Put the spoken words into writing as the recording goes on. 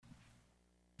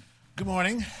Good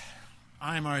morning.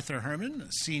 I'm Arthur Herman,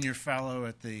 a senior fellow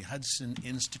at the Hudson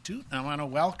Institute. I want to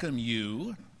welcome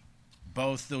you,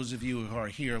 both those of you who are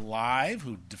here live,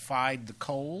 who defied the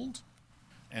cold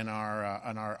and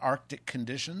our Arctic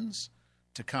conditions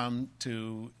to come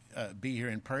to be here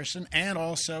in person, and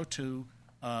also to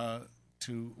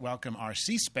welcome our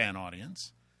C-SPAN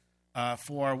audience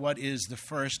for what is the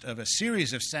first of a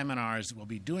series of seminars that we'll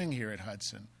be doing here at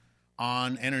Hudson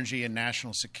on energy and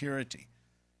national security.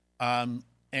 I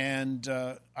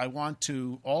want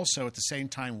to also at the same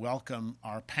time welcome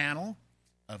our panel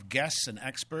of guests and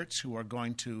experts who are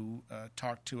going to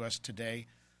talk to us today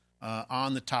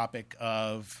on the topic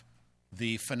of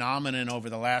the phenomenon over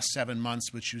the last 7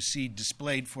 months, which you see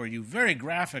displayed for you very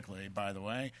graphically, by the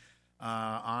way,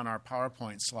 on our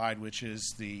PowerPoint slide, which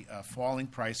is the falling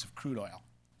price of crude oil.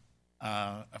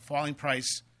 A falling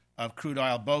price of crude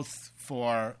oil both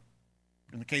for,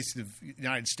 in the case of the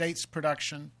United States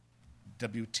production,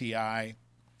 WTI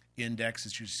index,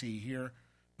 as you see here,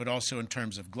 but also in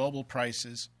terms of global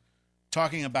prices,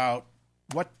 talking about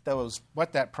what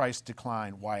that price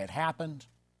decline, why it happened,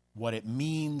 what it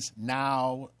means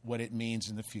now, what it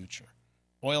means in the future.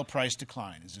 Oil price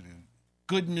decline, is it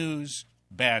good news,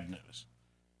 bad news?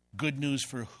 Good news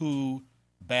for who,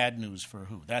 bad news for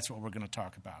who? That's what we're going to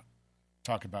talk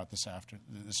about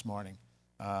this morning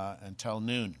until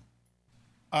noon.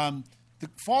 The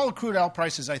fall of crude oil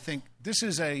prices, I think, this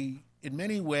is in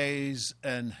many ways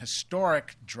an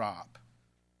historic drop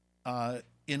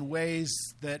in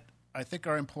ways that I think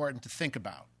are important to think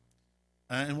about.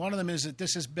 And one of them is that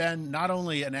this has been not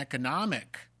only an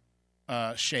economic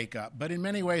shakeup, but in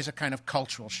many ways a kind of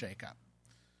cultural shakeup.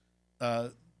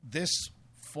 This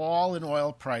fall in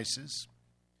oil prices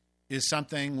is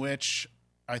something which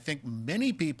I think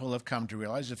many people have come to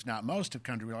realize, if not most have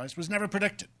come to realize, was never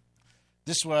predicted.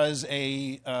 This was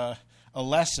a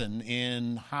lesson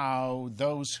in how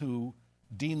those who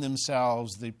deem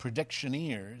themselves the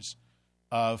predictioneers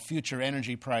of future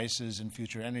energy prices and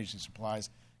future energy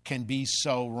supplies can be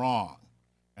so wrong.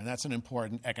 And that's an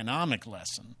important economic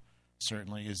lesson,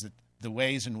 certainly, is that the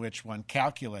ways in which one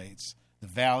calculates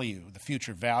the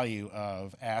future value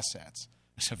of assets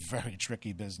is a very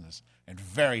tricky business and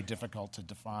very difficult to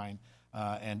define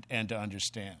and to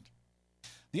understand.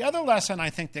 The other lesson I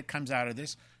think that comes out of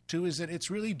this, too, is that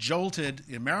it's really jolted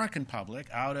the American public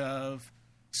out of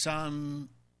some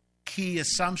key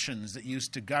assumptions that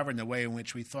used to govern the way in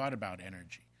which we thought about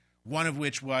energy. One of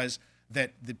which was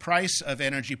that the price of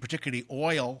energy, particularly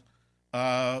oil,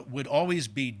 would always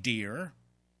be dear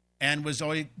and was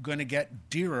always going to get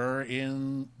dearer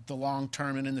in the long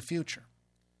term and in the future.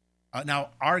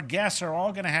 Now, our guests are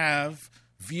all going to have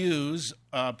views,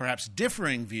 perhaps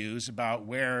differing views, about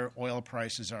where oil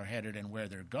prices are headed and where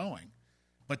they're going.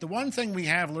 But the one thing we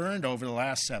have learned over the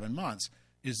last 7 months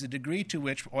is the degree to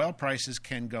which oil prices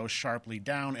can go sharply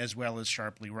down as well as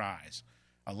sharply rise.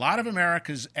 A lot of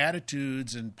America's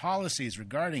attitudes and policies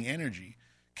regarding energy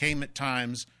came at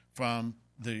times from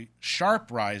the sharp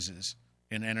rises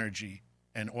in energy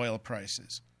and oil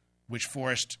prices, which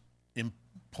forced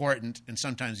important and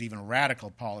sometimes even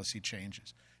radical policy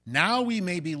changes. Now we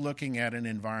may be looking at an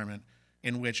environment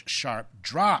in which sharp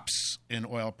drops in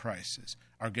oil prices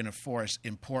are going to force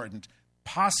important,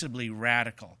 possibly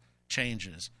radical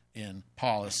changes in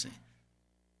policy.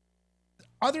 The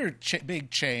other big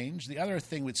change, the other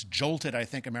thing that's jolted, I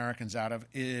think, Americans out of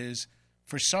is,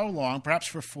 for so long, perhaps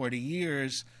for 40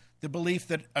 years, the belief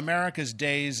that America's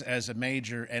days as a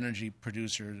major energy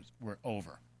producer were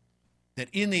over. That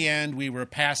in the end, we were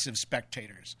passive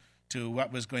spectators to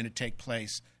what was going to take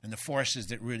place and the forces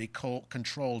that really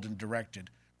controlled and directed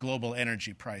global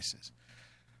energy prices.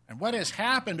 And what has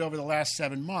happened over the last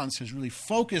 7 months has really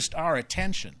focused our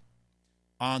attention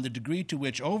on the degree to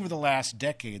which, over the last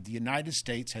decade, the United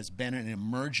States has been an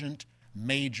emergent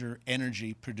major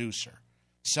energy producer.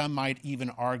 Some might even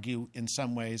argue, in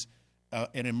some ways,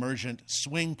 an emergent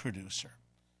swing producer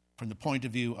from the point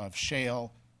of view of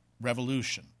shale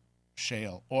revolution,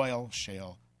 shale oil,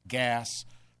 shale gas,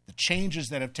 the changes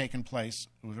that have taken place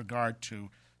with regard to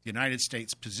the United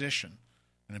States' position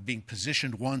and of being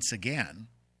positioned once again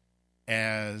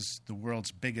as the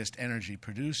world's biggest energy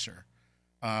producer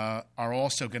are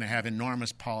also going to have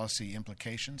enormous policy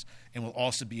implications and will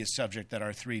also be a subject that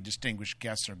our three distinguished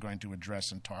guests are going to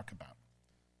address and talk about.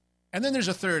 And then there's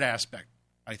a third aspect,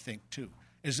 I think, too,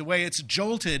 is the way it's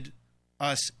jolted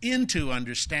us into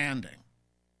understanding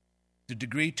the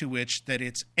degree to which that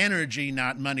it's energy,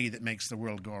 not money, that makes the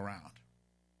world go around.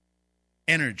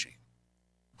 Energy.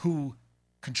 Who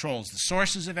controls the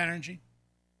sources of energy?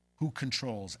 Who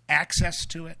controls access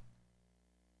to it?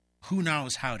 Who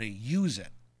knows how to use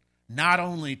it? not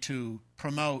only to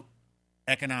promote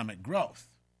economic growth,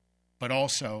 but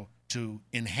also to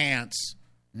enhance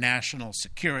national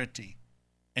security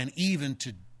and even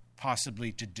to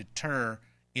possibly to deter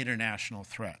international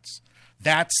threats.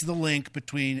 That's the link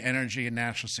between energy and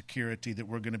national security that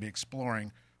we're going to be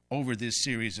exploring over this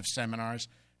series of seminars,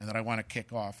 and that I want to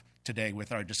kick off today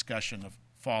with our discussion of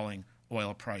falling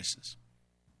oil prices.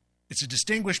 It's a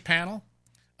distinguished panel.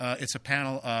 It's a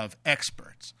panel of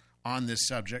experts on this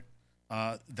subject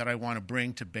that I want to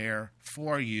bring to bear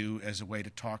for you as a way to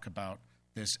talk about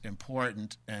this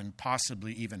important and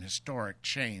possibly even historic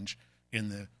change in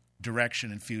the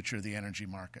direction and future of the energy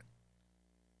market.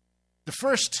 The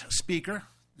first speaker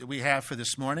that we have for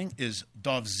this morning is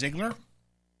Dov Ziegler.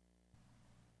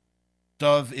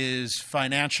 Dov is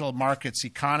financial markets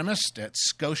economist at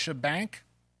Scotiabank.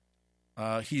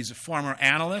 He's a former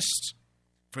analyst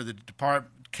for the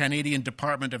Canadian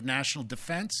Department of National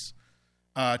Defense.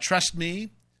 Trust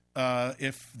me,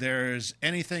 if there's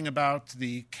anything about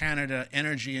the Canada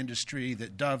energy industry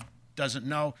that Dov doesn't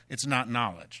know, it's not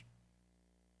knowledge.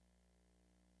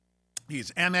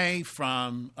 He's MA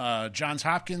from Johns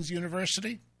Hopkins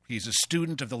University. He's a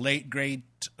student of the late, great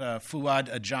Fuad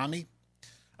Ajami.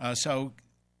 So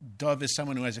Dov is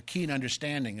someone who has a keen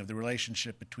understanding of the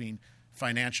relationship between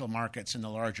financial markets and the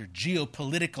larger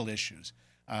geopolitical issues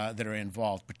that are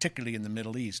involved, particularly in the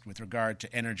Middle East, with regard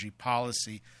to energy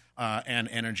policy and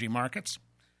energy markets.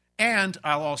 And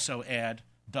I'll also add,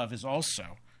 Dov is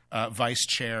also vice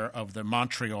chair of the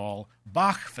Montreal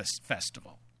Bach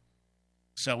Festival.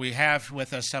 So we have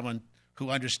with us someone who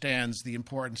understands the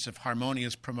importance of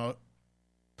harmonious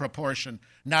proportion,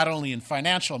 not only in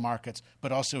financial markets,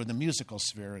 but also in the musical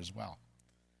sphere as well.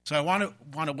 So I want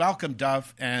to welcome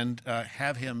Dov and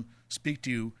have him speak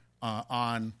to you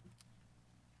on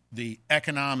the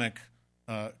economic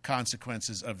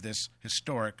consequences of this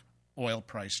historic oil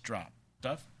price drop.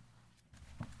 Dov?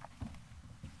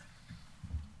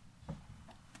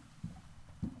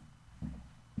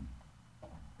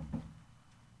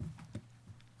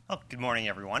 Well, good morning,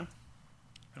 everyone.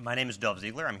 My name is Dov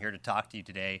Ziegler. I'm here to talk to you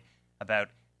today about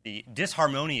the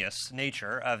disharmonious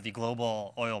nature of the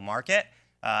global oil market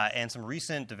and some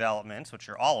recent developments, which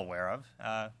you're all aware of,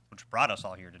 which brought us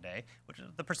all here today, which is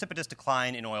the precipitous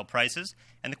decline in oil prices.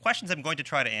 And the questions I'm going to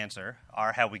try to answer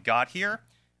are how we got here,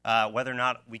 whether or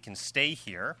not we can stay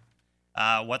here,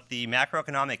 what the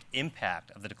macroeconomic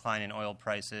impact of the decline in oil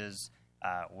prices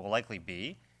will likely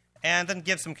be, and then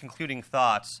give some concluding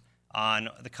thoughts on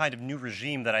the kind of new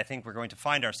regime that I think we're going to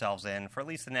find ourselves in for at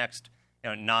least the next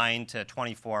 9 to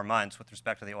 24 months with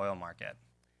respect to the oil market.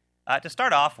 To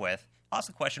start off with, I'll ask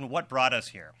the question, what brought us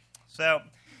here? So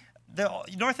the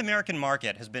North American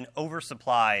market has been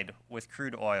oversupplied with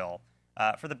crude oil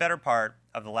for the better part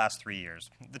of the last 3 years.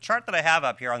 The chart that I have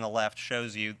up here on the left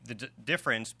shows you the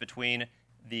difference between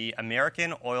the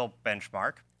American oil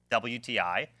benchmark,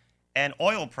 WTI, and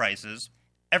oil prices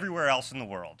everywhere else in the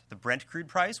world. The Brent crude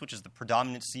price, which is the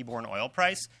predominant seaborne oil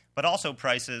price, but also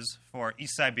prices for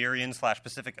East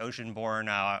Siberian/Pacific Ocean-borne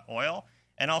oil,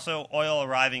 and also oil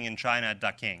arriving in China at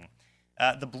Daqing.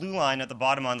 The blue line at the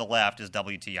bottom on the left is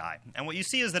WTI. And what you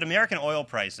see is that American oil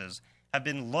prices have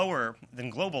been lower than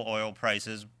global oil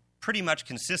prices pretty much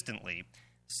consistently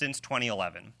since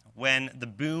 2011, when the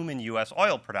boom in U.S.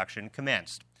 oil production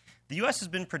commenced. The U.S. has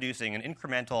been producing an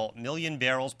incremental 1 million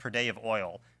barrels per day of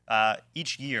oil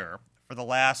each year for the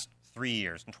last 3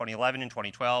 years. In 2011, in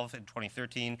 2012, in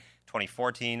 2013,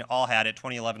 2014, all had it.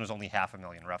 2011 was only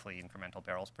 500,000, roughly, incremental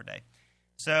barrels per day.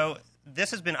 So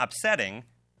this has been upsetting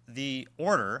the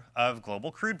order of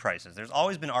global crude prices. There's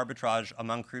always been arbitrage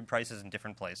among crude prices in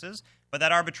different places, but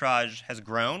that arbitrage has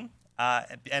grown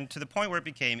and to the point where it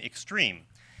became extreme.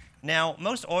 Now,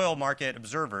 most oil market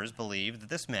observers believe that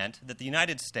this meant that the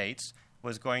United States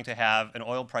was going to have an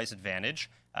oil price advantage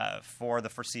for the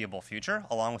foreseeable future,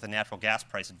 along with a natural gas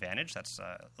price advantage. That's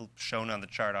shown on the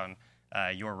chart on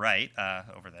your right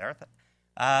over there.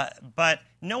 But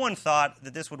no one thought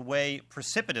that this would weigh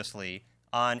precipitously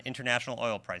on international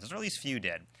oil prices, or at least few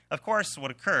did. Of course,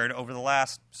 what occurred over the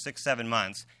last 6-7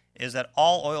 months is that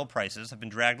all oil prices have been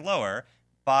dragged lower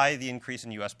by the increase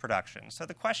in U.S. production. So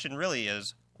the question really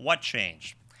is, what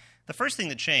changed? The first thing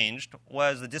that changed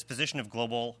was the disposition of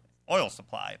global oil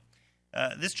supply.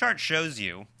 This chart shows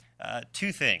you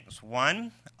two things.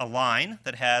 One, a line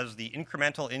that has the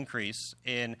incremental increase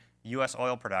in U.S.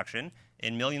 oil production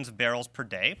in millions of barrels per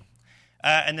day.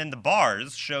 And then the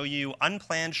bars show you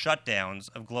unplanned shutdowns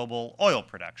of global oil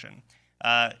production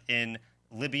in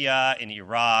Libya, in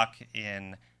Iraq,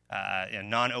 in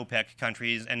non-OPEC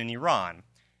countries, and in Iran.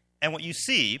 And what you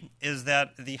see is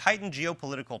that the heightened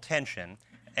geopolitical tension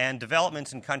and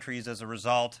developments in countries as a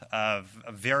result of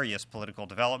various political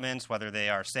developments, whether they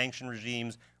are sanction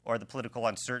regimes or the political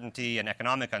uncertainty and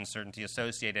economic uncertainty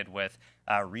associated with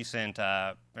recent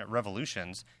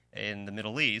revolutions in the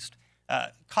Middle East,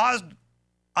 caused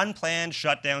unplanned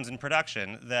shutdowns in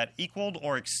production that equaled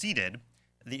or exceeded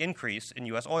the increase in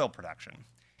U.S. oil production.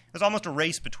 It was almost a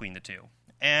race between the two.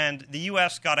 And the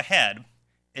U.S. got ahead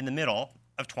in the middle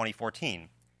of 2014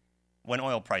 when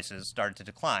oil prices started to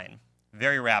decline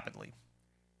very rapidly.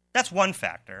 That's one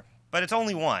factor, but it's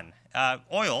only one.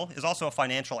 Oil is also a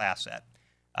financial asset.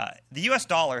 The U.S.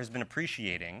 dollar has been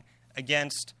appreciating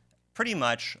against pretty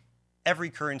much every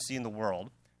currency in the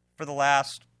world for the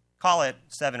last, call it,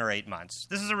 7 or 8 months.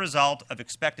 This is a result of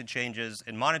expected changes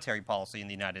in monetary policy in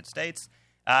the United States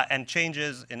and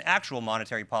changes in actual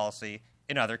monetary policy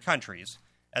in other countries.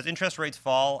 As interest rates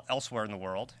fall elsewhere in the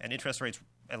world, and interest rates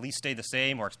at least stay the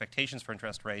same, or expectations for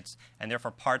interest rates, and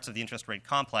therefore parts of the interest rate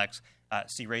complex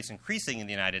see rates increasing in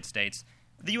the United States,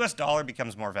 the U.S. dollar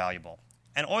becomes more valuable.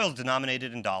 And oil is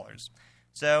denominated in dollars.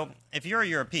 So if you're a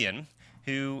European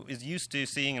who is used to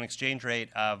seeing an exchange rate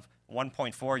of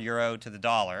 1.4 euro to the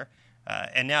dollar,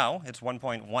 and now it's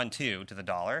 1.12 to the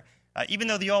dollar, even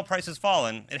though the oil price has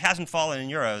fallen, it hasn't fallen in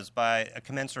euros by a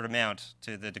commensurate amount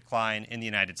to the decline in the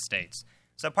United States.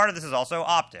 So part of this is also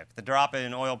optic. The drop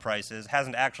in oil prices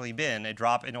hasn't actually been a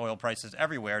drop in oil prices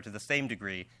everywhere to the same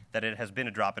degree that it has been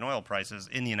a drop in oil prices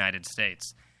in the United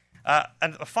States.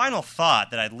 And a final thought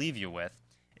that I'd leave you with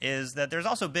is that there's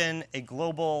also been a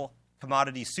global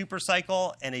commodity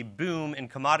supercycle and a boom in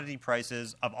commodity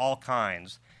prices of all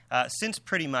kinds since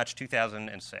pretty much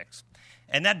 2006.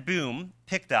 And that boom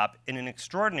picked up in an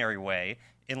extraordinary way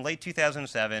in late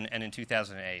 2007 and in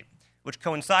 2008. Which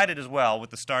coincided as well with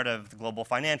the start of the global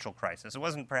financial crisis. It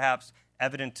wasn't perhaps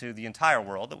evident to the entire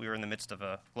world that we were in the midst of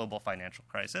a global financial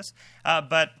crisis,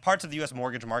 but parts of the U.S.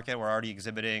 mortgage market were already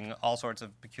exhibiting all sorts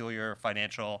of peculiar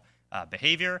financial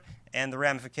behavior, and the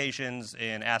ramifications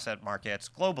in asset markets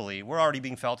globally were already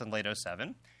being felt in late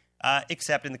 2007,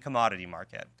 except in the commodity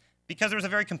market. Because there was a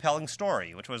very compelling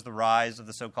story, which was the rise of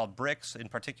the so-called BRICS, in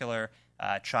particular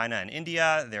China and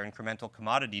India, their incremental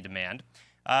commodity demand.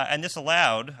 And this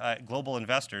allowed global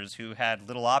investors who had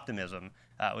little optimism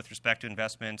with respect to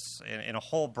investments in a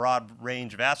whole broad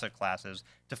range of asset classes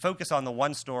to focus on the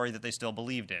one story that they still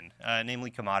believed in, namely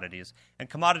commodities. And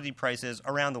commodity prices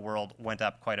around the world went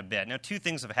up quite a bit. Now, two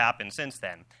things have happened since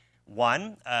then.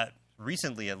 One,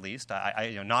 recently at least,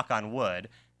 knock on wood,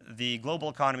 the global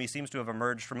economy seems to have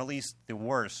emerged from at least the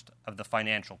worst of the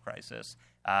financial crisis.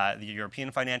 The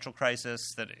European financial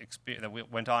crisis that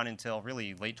went on until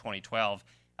really late 2012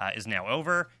 is now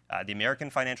over. The American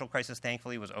financial crisis,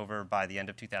 thankfully, was over by the end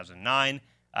of 2009.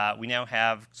 We now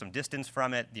have some distance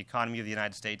from it. The economy of the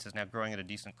United States is now growing at a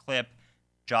decent clip.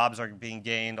 Jobs are being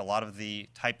gained. A lot of the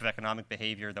type of economic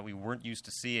behavior that we weren't used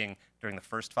to seeing during the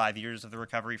first 5 years of the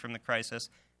recovery from the crisis,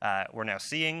 we're now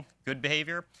seeing good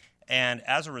behavior. And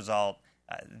as a result,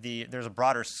 there's a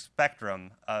broader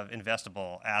spectrum of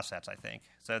investable assets, I think.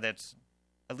 So that's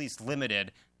at least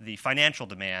limited the financial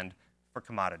demand for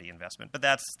commodity investment. But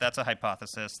that's a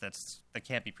hypothesis that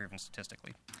can't be proven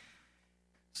statistically.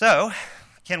 So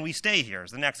can we stay here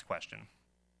is the next question.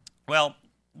 Well,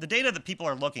 the data that people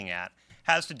are looking at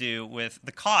has to do with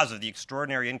the cause of the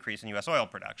extraordinary increase in U.S. oil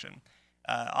production.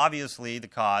 Obviously, the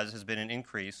cause has been an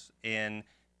increase in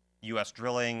U.S.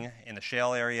 drilling in the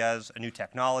shale areas, a new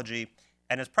technology.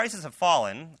 And as prices have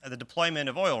fallen, the deployment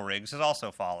of oil rigs has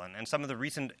also fallen. And some of the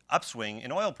recent upswing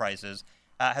in oil prices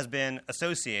has been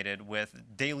associated with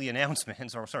weekly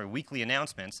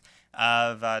announcements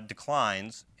of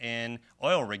declines in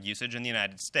oil rig usage in the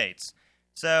United States.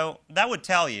 So that would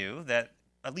tell you that,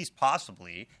 at least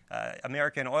possibly,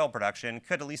 American oil production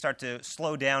could at least start to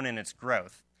slow down in its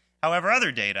growth. However,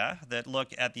 other data that look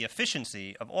at the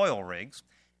efficiency of oil rigs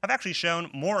have actually shown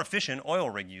more efficient oil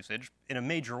rig usage in a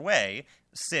major way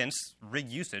since rig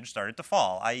usage started to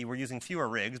fall, i.e. we're using fewer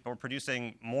rigs, but we're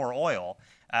producing more oil,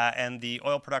 and the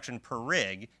oil production per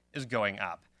rig is going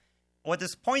up. What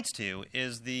this points to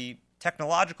is the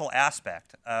technological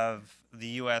aspect of the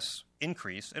U.S.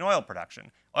 increase in oil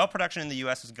production. Oil production in the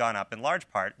U.S. has gone up in large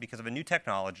part because of a new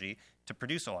technology to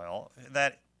produce oil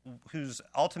whose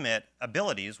ultimate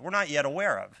abilities we're not yet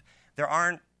aware of. There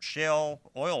aren't shale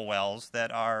oil wells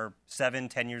that are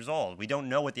 7-10 years old. We don't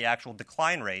know what the actual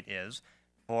decline rate is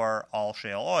for all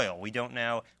shale oil. We don't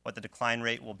know what the decline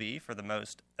rate will be for the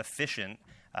most efficient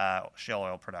shale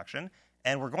oil production.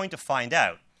 And we're going to find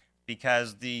out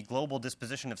because the global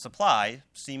disposition of supply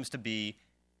seems to be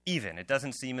even. It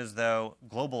doesn't seem as though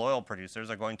global oil producers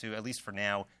are going to, at least for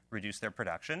now, reduce their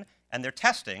production. And they're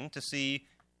testing to see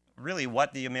really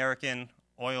what the American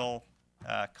oil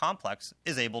complex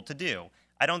is able to do.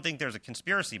 I don't think there's a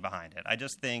conspiracy behind it. I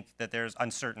just think that there's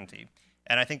uncertainty.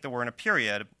 And I think that we're in a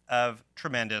period of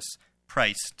tremendous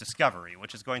price discovery,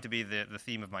 which is going to be the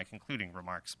theme of my concluding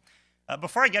remarks.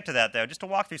 Before I get to that, though, just to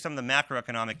walk through some of the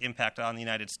macroeconomic impact on the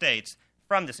United States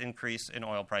from this increase in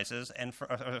oil prices and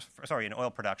in oil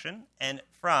production, and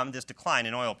from this decline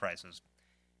in oil prices.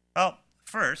 Well,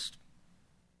 first,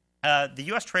 the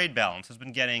U.S. trade balance has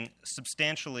been getting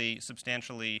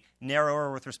substantially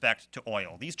narrower with respect to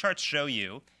oil. These charts show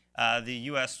you the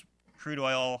U.S.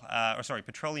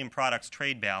 petroleum products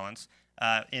trade balance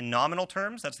in nominal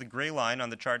terms. That's the gray line on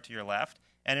the chart to your left.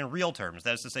 And in real terms,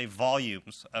 that is to say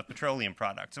volumes of petroleum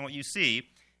products. And what you see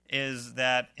is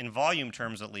that in volume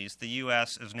terms, at least, the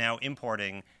U.S. is now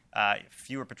importing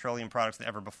fewer petroleum products than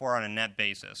ever before on a net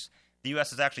basis. The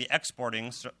U.S. is actually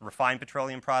exporting refined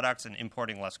petroleum products and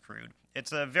importing less crude.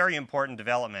 It's a very important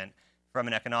development from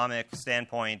an economic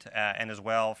standpoint and as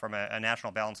well from a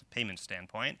national balance of payments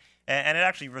standpoint. And it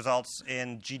actually results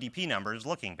in GDP numbers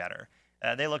looking better.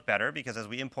 They look better because as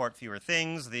we import fewer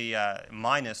things, the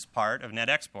minus part of net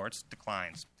exports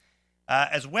declines.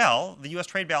 As well, the U.S.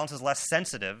 trade balance is less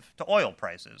sensitive to oil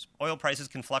prices. Oil prices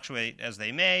can fluctuate as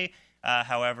they may.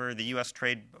 However, the U.S.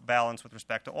 trade balance with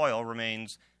respect to oil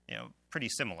remains pretty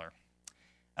similar.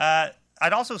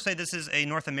 I'd also say this is a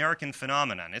North American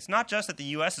phenomenon. It's not just that the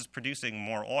U.S. is producing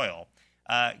more oil.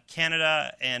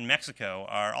 Canada and Mexico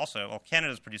are also, well,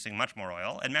 Canada is producing much more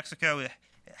oil, and Mexico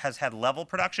has had level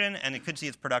production, and it could see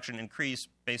its production increase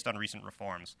based on recent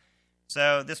reforms.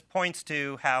 So this points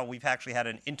to how we've actually had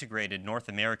an integrated North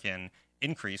American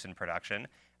increase in production.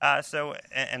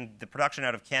 And the production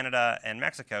out of Canada and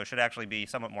Mexico should actually be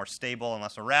somewhat more stable and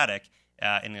less erratic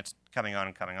in its coming on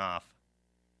and coming off.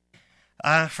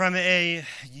 From a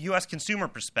U.S. consumer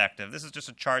perspective, this is just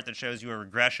a chart that shows you a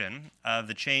regression of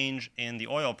the change in the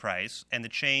oil price and the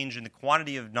change in the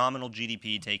quantity of nominal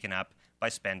GDP taken up by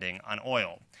spending on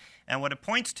oil. And what it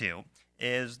points to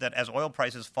is that as oil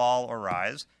prices fall or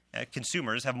rise,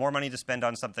 consumers have more money to spend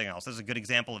on something else. This is a good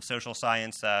example of social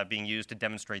science being used to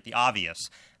demonstrate the obvious.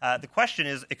 The question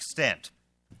is extent.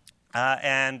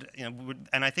 And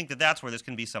I think that that's where this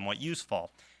can be somewhat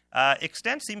useful.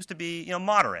 Extent seems to be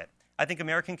moderate. I think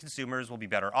American consumers will be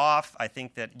better off. I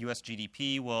think that U.S.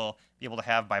 GDP will be able to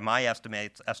have, by my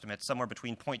estimates somewhere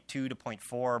between 0.2 to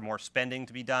 0.4 more spending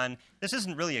to be done. This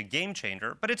isn't really a game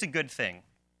changer, but it's a good thing.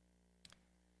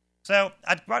 So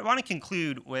I want to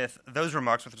conclude with those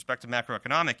remarks with respect to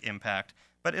macroeconomic impact,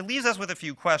 but it leaves us with a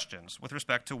few questions with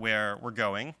respect to where we're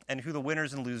going and who the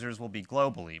winners and losers will be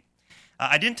globally.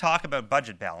 I didn't talk about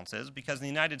budget balances because in the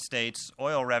United States,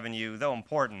 oil revenue, though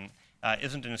important,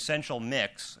 isn't an essential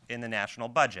mix in the national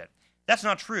budget. That's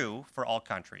not true for all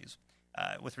countries.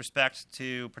 With respect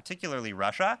to particularly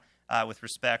Russia, with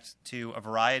respect to a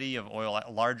variety of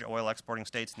large oil exporting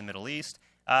states in the Middle East,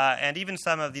 and even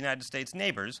some of the United States'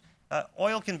 neighbors,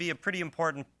 oil can be a pretty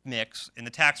important mix in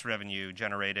the tax revenue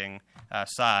generating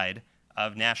side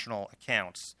of national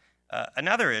accounts.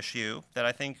 Another issue that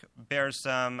I think bears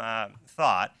some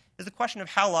thought is the question of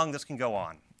how long this can go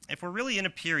on. If we're really in a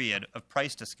period of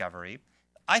price discovery,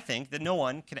 I think that no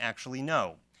one can actually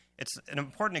know. It's an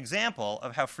important example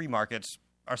of how free markets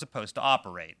are supposed to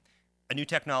operate. A new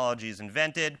technology is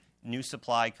invented, new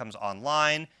supply comes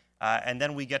online, and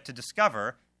then we get to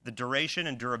discover the duration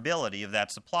and durability of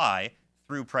that supply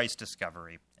through price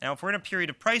discovery. Now, if we're in a period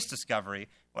of price discovery,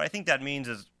 what I think that means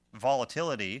is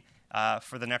volatility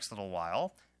for the next little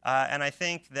while, and I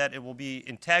think that it will be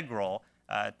integral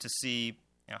to see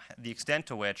the extent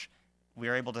to which we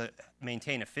are able to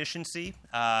maintain efficiency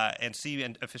and see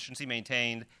efficiency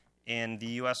maintained in the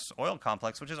U.S. oil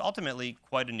complex, which is ultimately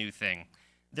quite a new thing.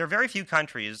 There are very few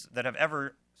countries that have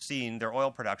ever seen their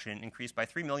oil production increase by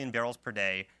 3 million barrels per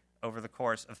day over the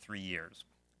course of 3 years.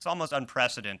 It's almost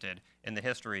unprecedented in the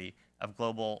history of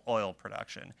global oil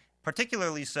production,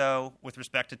 particularly so with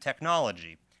respect to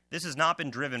technology. This has not been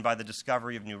driven by the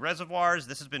discovery of new reservoirs.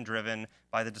 This has been driven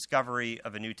by the discovery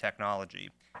of a new technology.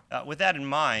 With that in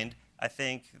mind, I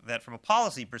think that from a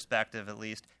policy perspective, at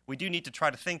least, we do need to try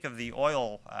to think of the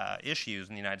oil issues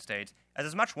in the United States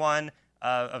as much one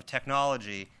of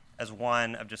technology as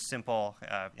one of just simple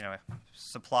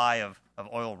supply of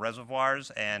oil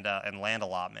reservoirs and land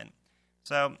allotment.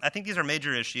 So I think these are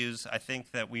major issues. I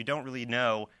think that we don't really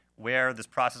know where this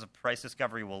process of price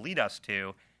discovery will lead us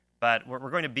to, but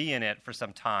we're going to be in it for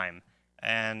some time.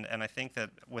 And I think that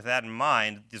with that in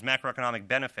mind, these macroeconomic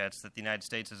benefits that the United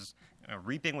States is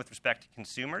reaping with respect to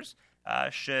consumers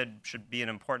should be an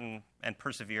important and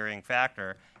persevering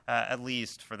factor, at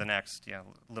least for the next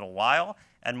little while.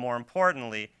 And more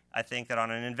importantly, I think that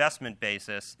on an investment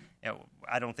basis,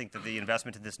 I don't think that the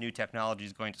investment in this new technology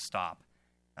is going to stop.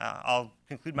 I'll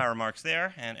conclude my remarks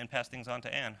there and pass things on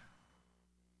to Anne.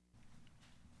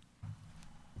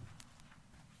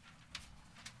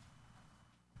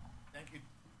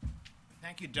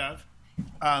 Thank you, Dov.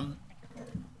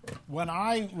 When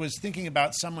I was thinking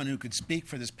about someone who could speak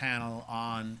for this panel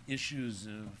on issues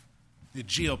of the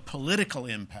geopolitical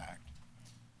impact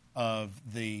of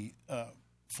the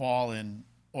fall in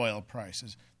oil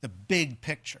prices, the big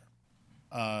picture,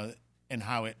 and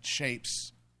how it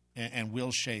shapes and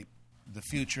will shape the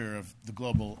future of the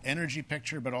global energy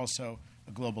picture, but also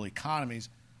the global economies,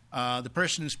 the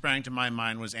person who sprang to my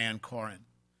mind was Anne Coren.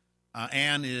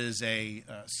 Anne is a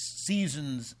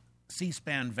seasoned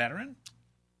C-SPAN veteran.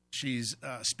 She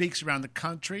speaks around the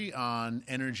country on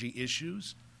energy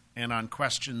issues and on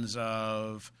questions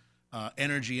of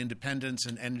energy independence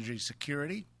and energy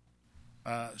security.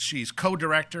 She's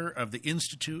co-director of the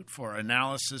Institute for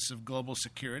Analysis of Global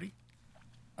Security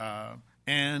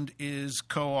and is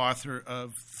co-author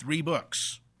of 3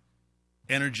 books: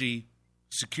 Energy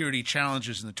Security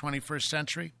Challenges in the 21st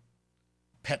Century,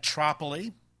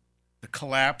 Petropoly, The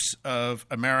Collapse of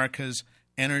America's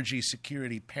Energy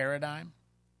Security Paradigm,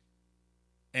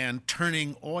 and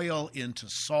Turning Oil into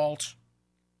Salt,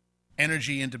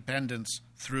 Energy Independence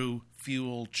Through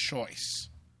Fuel Choice.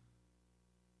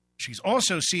 She's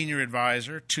also senior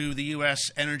advisor to the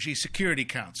U.S. Energy Security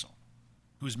Council,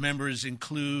 whose members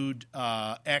include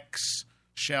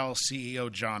ex-Shell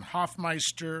CEO John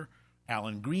Hofmeister,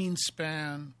 Alan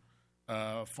Greenspan,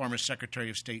 former Secretary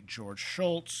of State George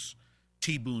Shultz,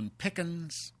 T. Boone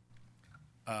Pickens,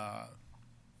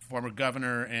 former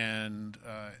Governor and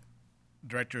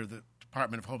Director of the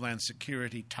Department of Homeland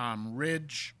Security Tom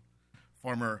Ridge,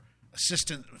 former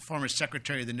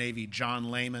Secretary of the Navy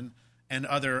John Lehman, and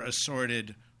other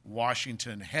assorted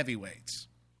Washington heavyweights.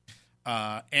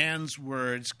 Anne's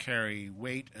words carry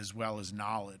weight as well as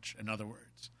knowledge, in other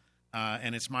words.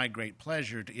 And it's my great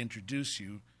pleasure to introduce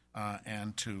you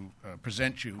and to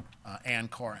present you Anne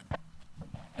Coren.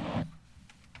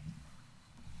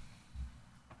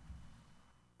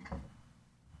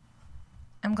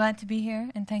 I'm glad to be here,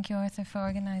 and thank you, Arthur, for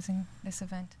organizing this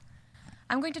event.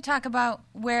 I'm going to talk about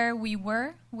where we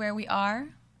were, where we are,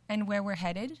 and where we're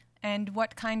headed, and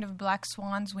what kind of black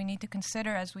swans we need to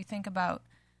consider as we think about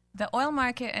the oil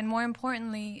market, and more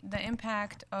importantly, the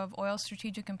impact of oil's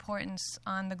strategic importance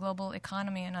on the global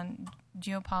economy and on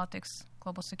geopolitics,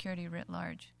 global security writ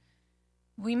large.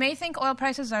 We may think oil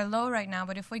prices are low right now,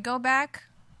 but if we go back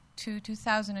to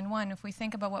 2001, if we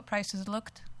think about what prices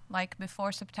looked like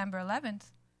before September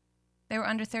 11th, they were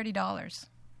under $30.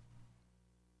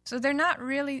 So they're not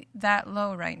really that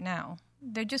low right now.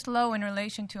 They're just low in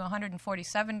relation to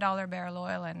 $147 barrel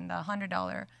oil and the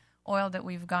 $100 oil that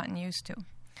we've gotten used to.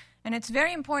 And it's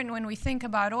very important when we think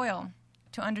about oil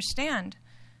to understand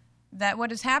that what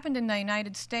has happened in the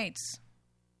United States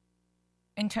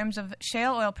in terms of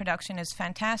shale oil production is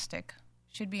fantastic,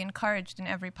 should be encouraged in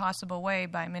every possible way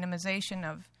by minimization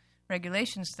of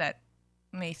regulations that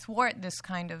may thwart this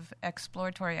kind of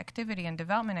exploratory activity and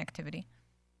development activity.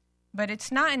 But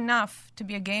it's not enough to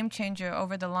be a game changer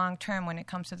over the long term when it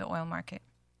comes to the oil market.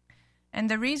 And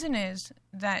the reason is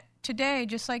that today,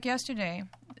 just like yesterday,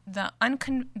 the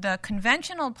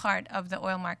conventional part of the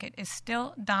oil market is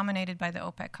still dominated by the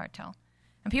OPEC cartel.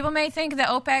 And people may think that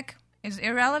OPEC is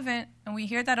irrelevant, and we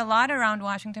hear that a lot around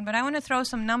Washington, but I want to throw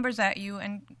some numbers at you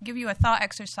and give you a thought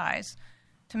exercise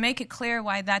to make it clear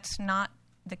why that's not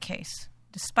the case,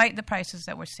 despite the prices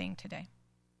that we're seeing today.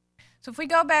 So if we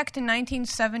go back to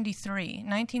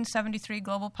 1973,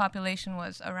 global population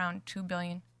was around 2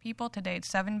 billion people. Today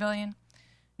it's 7 billion.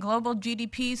 Global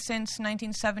GDP since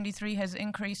 1973 has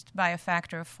increased by a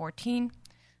factor of 14.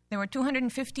 There were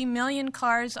 250 million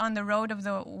cars on the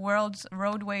world's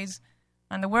roadways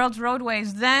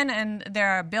then, and there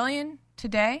are 1 billion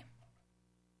today.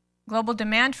 Global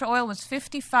demand for oil was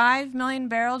 55 million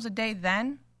barrels a day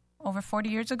then, over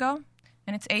 40 years ago,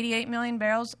 and it's 88 million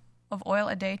barrels of oil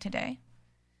a day today.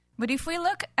 But if we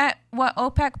look at what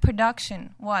OPEC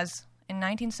production was in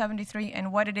 1973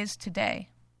 and what it is today,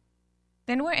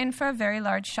 then we're in for a very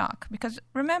large shock. Because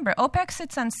remember, OPEC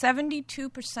sits on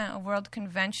 72% of world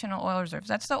conventional oil reserves.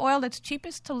 That's the oil that's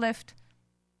cheapest to lift,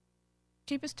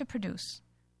 cheapest to produce.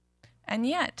 And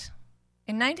yet,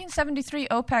 in 1973,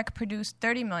 OPEC produced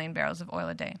 30 million barrels of oil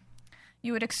a day.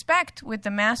 You would expect, with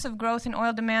the massive growth in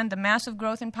oil demand, the massive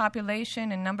growth in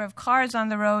population and number of cars on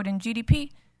the road and GDP,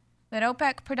 that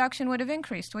OPEC production would have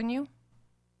increased, wouldn't you?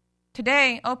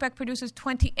 Today, OPEC produces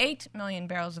 28 million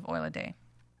barrels of oil a day.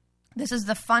 This is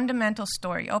the fundamental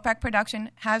story. OPEC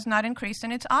production has not increased,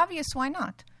 and it's obvious why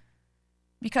not.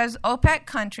 Because OPEC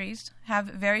countries have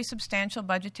very substantial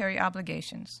budgetary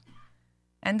obligations.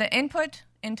 And the input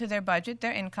into their budget,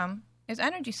 their income, is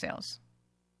energy sales.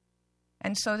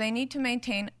 And so they need to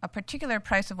maintain a particular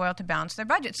price of oil to balance their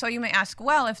budget. So you may ask,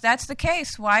 well, if that's the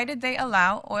case, why did they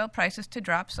allow oil prices to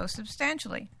drop so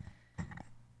substantially?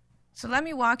 So let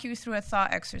me walk you through a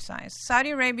thought exercise.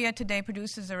 Saudi Arabia today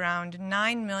produces around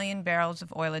 9 million barrels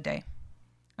of oil a day.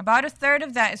 About a third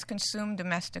of that is consumed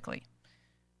domestically.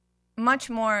 Much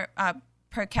more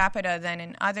per capita than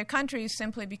in other countries,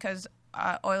 simply because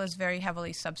oil is very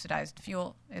heavily subsidized.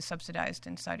 Fuel is subsidized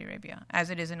in Saudi Arabia, as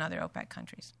it is in other OPEC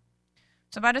countries.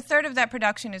 So about a third of that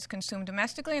production is consumed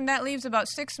domestically, and that leaves about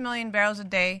 6 million barrels a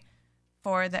day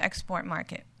for the export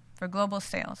market, for global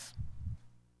sales.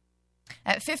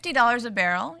 At $50 a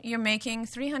barrel, you're making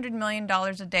 $300 million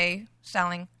a day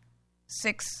selling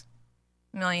 6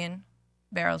 million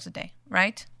barrels a day,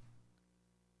 right?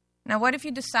 Now, what if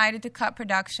you decided to cut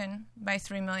production by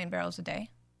 3 million barrels a day,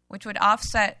 which would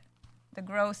offset the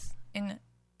growth in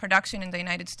production in the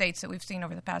United States that we've seen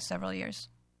over the past several years?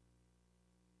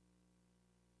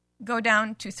 Go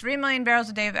down to 3 million barrels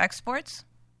a day of exports.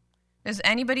 Does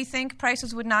anybody think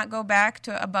prices would not go back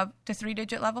to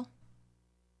three-digit level?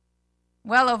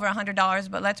 Well over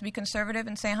 $100, but let's be conservative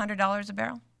and say $100 a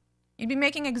barrel. You'd be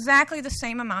making exactly the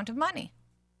same amount of money.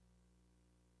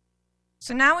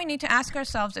 So now we need to ask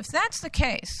ourselves, if that's the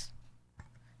case,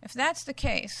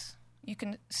 you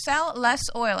can sell less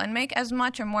oil and make as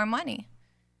much or more money.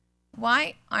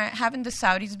 Why haven't the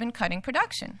Saudis been cutting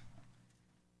production?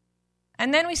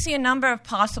 And then we see a number of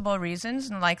possible reasons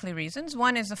and likely reasons.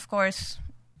 One is, of course,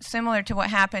 similar to what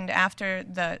happened after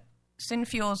the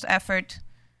Synfuels effort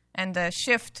and the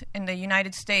shift in the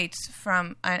United States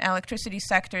from an electricity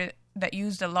sector that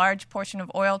used a large portion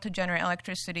of oil to generate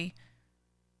electricity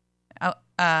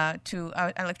to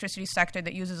an electricity sector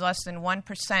that uses less than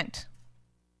 1%.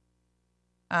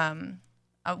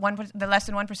 The less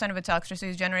than 1% of its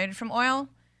electricity is generated from oil.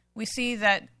 We see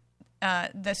that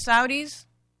the Saudis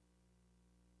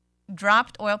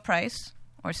dropped oil price,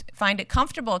 or find it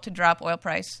comfortable to drop oil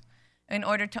price, in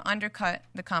order to undercut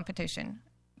the competition.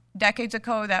 Decades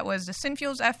ago, that was the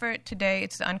Synfuels effort. Today,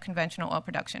 it's the unconventional oil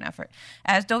production effort.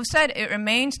 As Dov said, it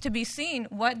remains to be seen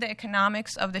what the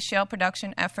economics of the shale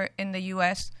production effort in the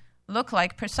U.S. look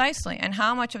like precisely, and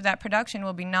how much of that production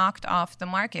will be knocked off the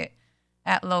market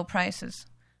at low prices.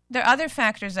 There are other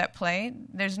factors at play.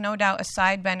 There's no doubt a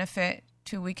side benefit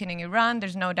to weakening Iran.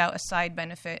 There's no doubt a side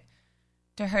benefit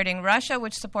to hurting Russia,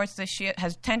 which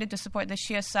has tended to support the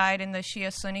Shia side in the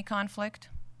Shia-Sunni conflict.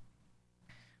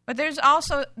 But there's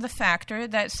also the factor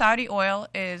that Saudi oil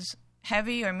is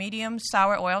heavy or medium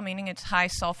sour oil, meaning it's high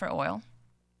sulfur oil,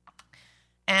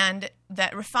 and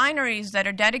that refineries that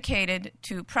are dedicated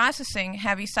to processing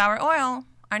heavy sour oil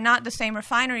are not the same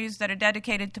refineries that are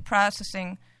dedicated to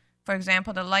processing, for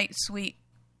example, the light sweet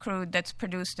crude that's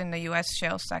produced in the U.S.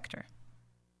 shale sector,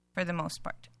 for the most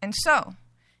part. And so,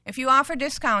 if you offer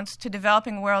discounts to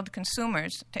developing world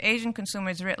consumers, to Asian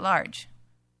consumers writ large,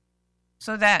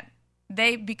 so that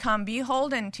they become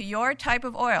beholden to your type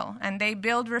of oil, and they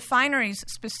build refineries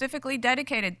specifically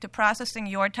dedicated to processing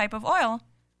your type of oil,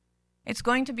 it's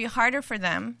going to be harder for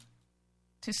them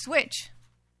to switch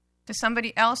to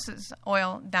somebody else's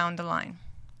oil down the line.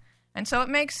 And so it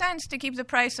makes sense to keep the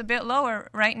price a bit lower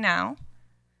right now,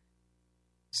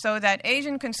 so that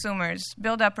Asian consumers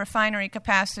build up refinery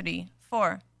capacity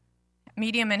for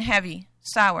medium and heavy,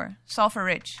 sour,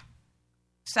 sulfur-rich,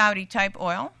 Saudi-type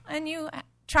oil, and you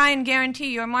try and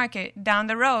guarantee your market down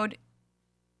the road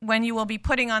when you will be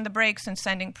putting on the brakes and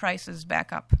sending prices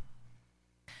back up.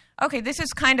 Okay, this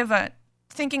is kind of a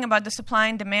thinking about the supply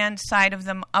and demand side of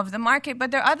the market,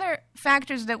 but there are other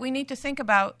factors that we need to think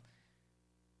about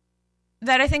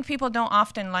that I think people don't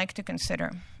often like to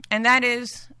consider. And that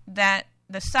is that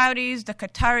the Saudis, the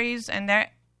Qataris, and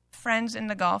their friends in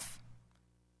the Gulf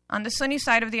on the Sunni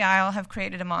side of the aisle have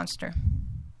created a monster.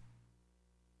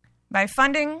 By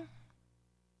funding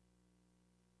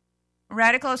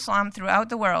radical Islam throughout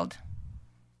the world,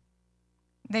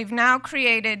 they've now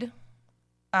created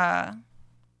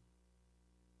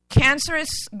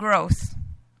cancerous growth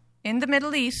in the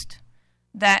Middle East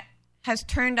that has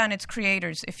turned on its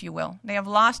creators, if you will. They have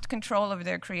lost control over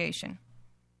their creation.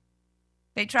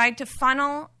 They tried to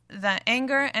funnel the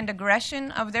anger and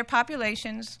aggression of their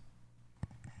populations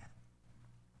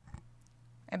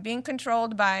and being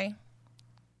controlled by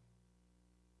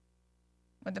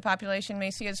what the population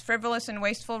may see as frivolous and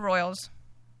wasteful royals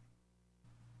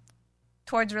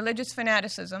towards religious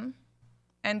fanaticism,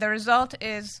 and the result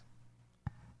is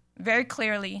very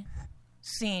clearly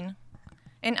seen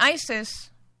in ISIS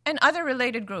and other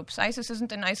related groups. ISIS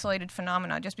isn't an isolated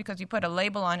phenomenon. Just because you put a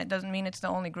label on it doesn't mean it's the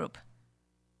only group.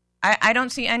 I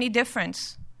don't see any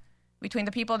difference between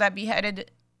the people that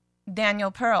beheaded Daniel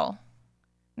Pearl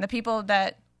and the people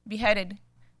that beheaded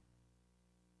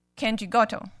Kenji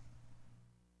Goto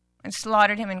and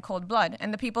slaughtered him in cold blood,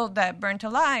 and the people that burnt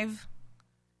alive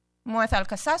Muath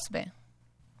al-Qasasbeh,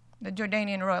 the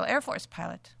Jordanian Royal Air Force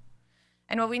pilot.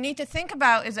 And what we need to think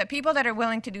about is that people that are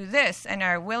willing to do this and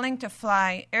are willing to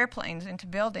fly airplanes into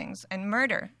buildings and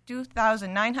murder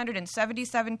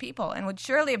 2,977 people, and would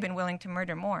surely have been willing to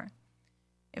murder more,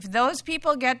 if those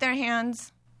people get their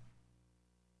hands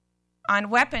on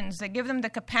weapons that give them the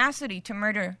capacity to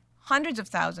murder hundreds of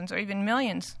thousands or even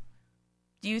millions,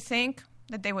 do you think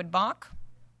that they would balk?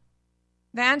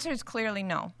 The answer is clearly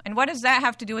no. And what does that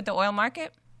have to do with the oil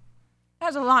market? It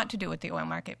has a lot to do with the oil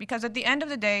market, because at the end of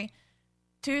the day,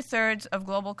 2/3 of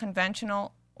global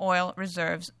conventional oil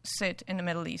reserves sit in the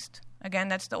Middle East. Again,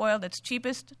 that's the oil that's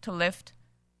cheapest to lift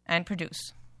and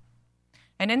produce.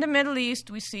 And in the Middle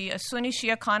East, we see a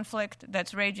Sunni-Shia conflict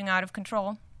that's raging out of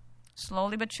control,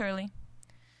 slowly but surely.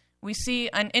 We see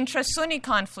an intra-Sunni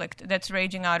conflict that's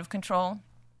raging out of control,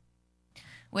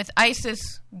 with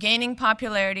ISIS gaining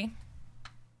popularity.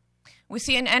 We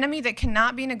see an enemy that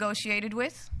cannot be negotiated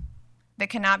with, that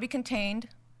cannot be contained,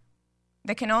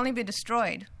 that can only be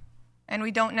destroyed. And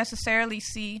we don't necessarily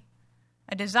see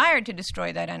a desire to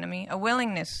destroy that enemy, a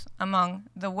willingness among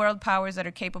the world powers that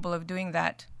are capable of doing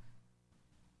that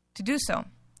to do so.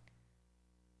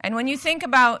 And when you think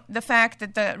about the fact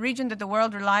that the region that the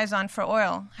world relies on for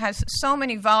oil has so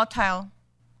many volatile,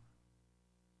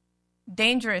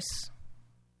 dangerous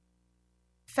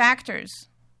factors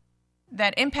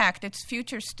that impact its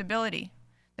future stability,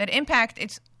 that impact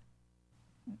its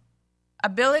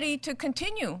ability to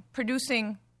continue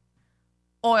producing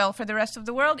oil for the rest of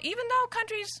the world, even though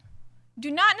countries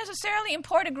do not necessarily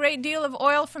import a great deal of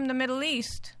oil from the Middle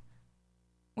East.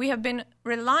 We have been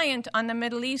reliant on the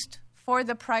Middle East for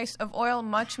the price of oil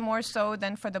much more so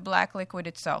than for the black liquid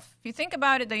itself. If you think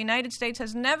about it, the United States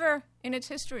has never in its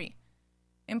history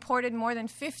imported more than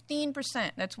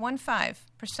 15%, that's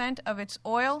 15% of its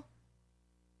oil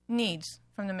needs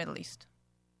from the Middle East.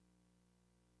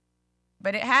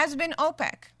 But it has been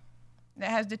OPEC that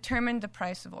has determined the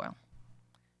price of oil.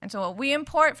 And so what we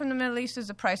import from the Middle East is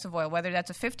the price of oil, whether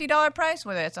that's a $50 price,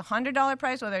 whether it's a $100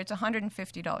 price, whether it's a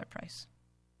 $150 price.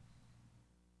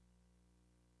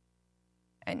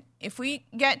 And if we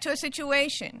get to a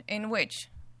situation in which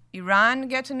Iran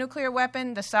gets a nuclear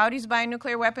weapon, the Saudis buy a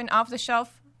nuclear weapon off the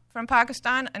shelf from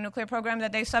Pakistan, a nuclear program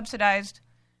that they subsidized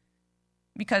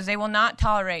because they will not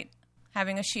tolerate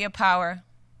having a Shia power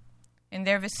in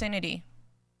their vicinity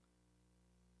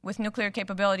with nuclear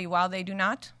capability while they do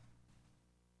not.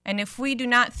 And if we do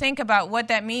not think about what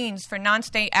that means for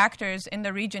non-state actors in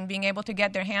the region being able to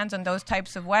get their hands on those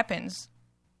types of weapons,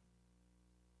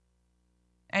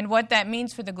 and what that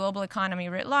means for the global economy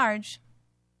writ large,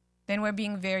 then we're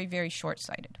being very, very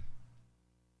short-sighted.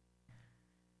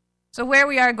 So where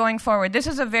we are going forward, this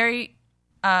is a very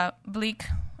bleak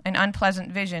and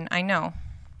unpleasant vision, I know.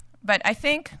 But I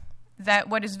think that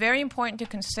what is very important to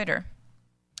consider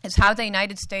is how the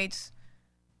United States,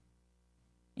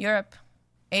 Europe,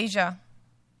 Asia,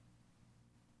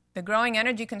 the growing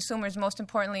energy consumers, most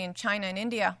importantly in China and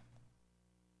India,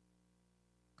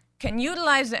 can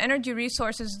utilize the energy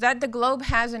resources that the globe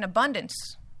has in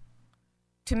abundance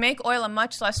to make oil a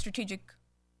much less strategic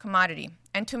commodity,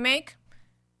 and to make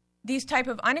these type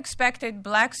of unexpected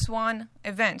black swan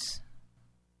events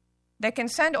that can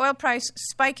send oil price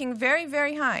spiking very,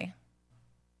 very high,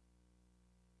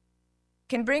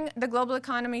 can bring the global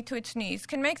economy to its knees,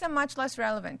 can make them much less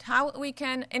relevant. How we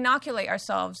can inoculate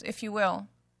ourselves, if you will,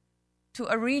 to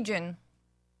a region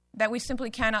that we simply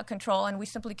cannot control and we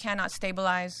simply cannot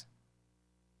stabilize,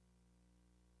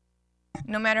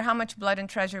 no matter how much blood and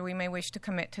treasure we may wish to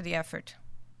commit to the effort.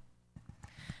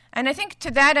 And I think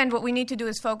to that end, what we need to do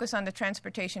is focus on the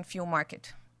transportation fuel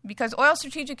market, because oil's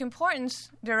strategic importance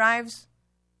derives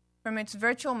from its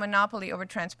virtual monopoly over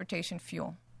transportation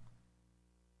fuel.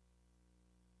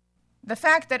 The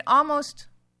fact that almost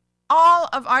all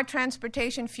of our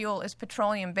transportation fuel is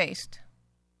petroleum-based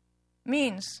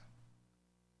means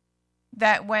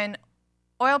that when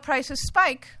oil prices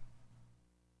spike,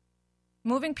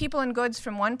 moving people and goods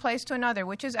from one place to another,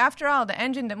 which is, after all, the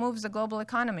engine that moves the global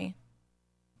economy,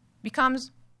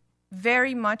 becomes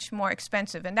very much more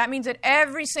expensive. And that means that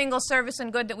every single service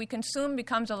and good that we consume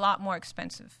becomes a lot more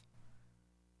expensive.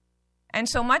 And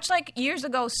so much like years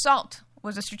ago, salt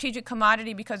was a strategic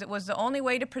commodity because it was the only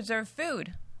way to preserve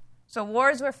food. So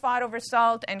wars were fought over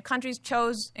salt, and countries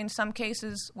chose, in some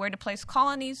cases, where to place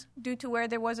colonies due to where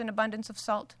there was an abundance of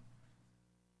salt.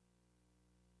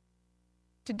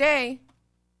 Today,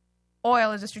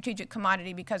 oil is a strategic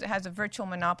commodity because it has a virtual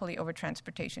monopoly over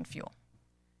transportation fuel.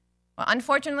 Well,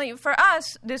 unfortunately for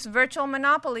us, this virtual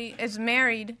monopoly is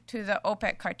married to the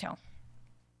OPEC cartel.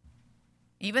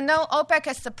 Even though OPEC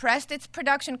has suppressed its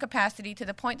production capacity to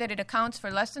the point that it accounts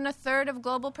for less than a third of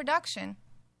global production,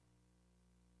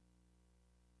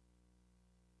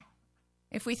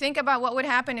 if we think about what would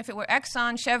happen if it were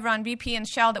Exxon, Chevron, BP, and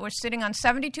Shell that were sitting on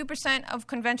 72% of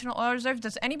conventional oil reserves,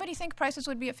 does anybody think prices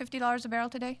would be at $50 a barrel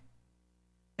today?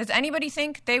 Does anybody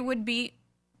think they would be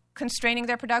constraining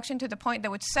their production to the point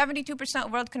that with 72%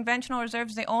 of world conventional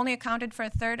reserves, they only accounted for a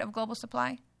third of global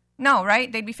supply? No,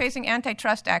 right? They'd be facing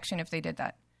antitrust action if they did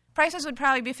that. Prices would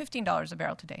probably be $15 a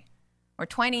barrel today, or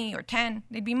 20 or 10.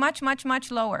 They'd be much, much, much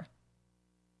lower.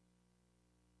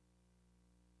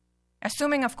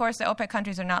 Assuming, of course, that OPEC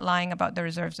countries are not lying about the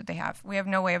reserves that they have. We have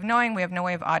no way of knowing. We have no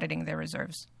way of auditing their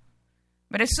reserves.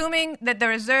 But assuming that the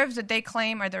reserves that they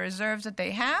claim are the reserves that they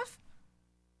have,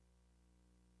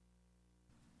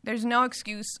 there's no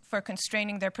excuse for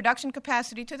constraining their production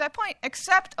capacity to that point,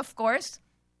 except, of course,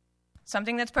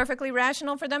 something that's perfectly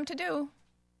rational for them to do,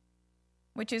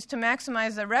 which is to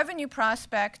maximize the revenue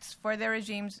prospects for their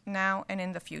regimes now and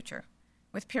in the future,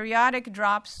 with periodic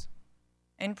drops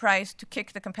in price to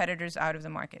kick the competitors out of the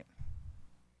market.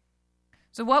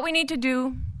 So what we need to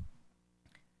do,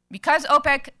 because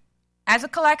OPEC as a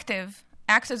collective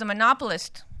acts as a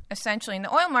monopolist essentially in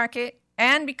the oil market,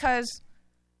 and because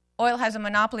oil has a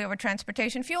monopoly over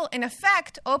transportation fuel, in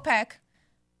effect, OPEC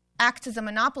acts as a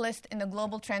monopolist in the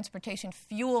global transportation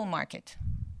fuel market.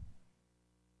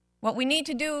 What we need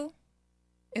to do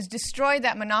is destroy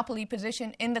that monopoly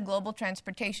position in the global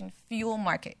transportation fuel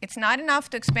market. It's not enough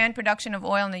to expand production of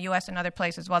oil in the U.S. and other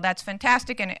places. While that's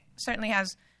fantastic, and it certainly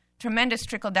has tremendous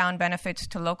trickle-down benefits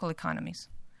to local economies,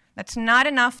 that's not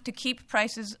enough to keep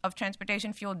prices of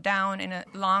transportation fuel down in a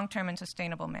long-term and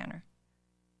sustainable manner.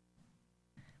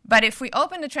 But if we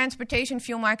open the transportation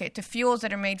fuel market to fuels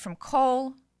that are made from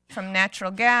coal, from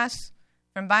natural gas,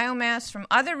 from biomass, from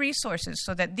other resources,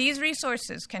 so that these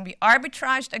resources can be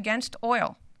arbitraged against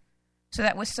oil, so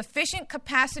that with sufficient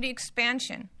capacity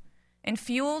expansion in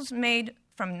fuels made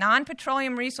from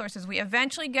non-petroleum resources, we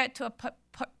eventually get to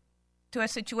a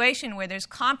situation where there's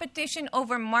competition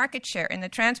over market share in the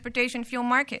transportation fuel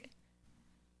market.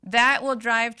 That will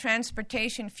drive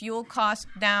transportation fuel costs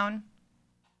down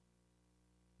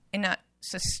in a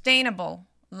sustainable,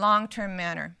 long-term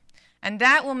manner. And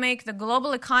that will make the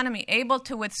global economy able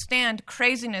to withstand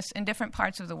craziness in different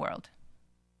parts of the world.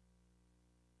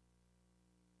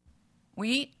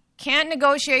 We can't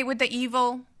negotiate with the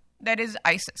evil that is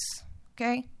ISIS,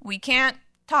 okay? We can't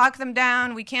talk them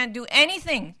down. We can't do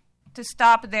anything to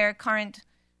stop their current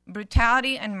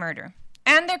brutality and murder.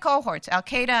 And their cohorts,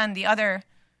 Al-Qaeda and the other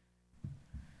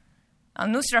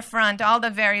Al-Nusra Front, all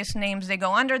the various names they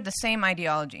go under, the same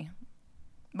ideology.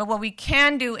 But what we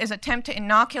can do is attempt to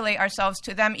inoculate ourselves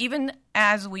to them, even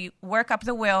as we work up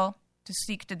the will to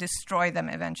seek to destroy them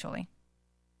eventually.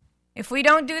 If we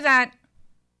don't do that,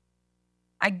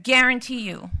 I guarantee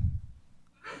you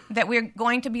that we're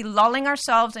going to be lulling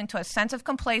ourselves into a sense of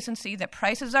complacency that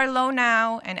prices are low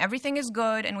now and everything is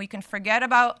good and we can forget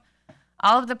about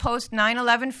all of the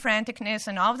post-9/11 franticness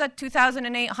and all of the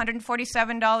 2008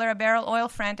 $147 a barrel oil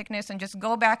franticness and just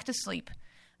go back to sleep.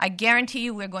 I guarantee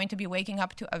you we're going to be waking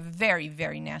up to a very,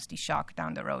 very nasty shock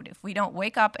down the road if we don't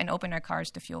wake up and open our cars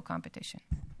to fuel competition.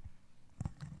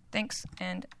 Thanks,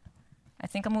 and I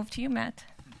think I'll move to you, Matt.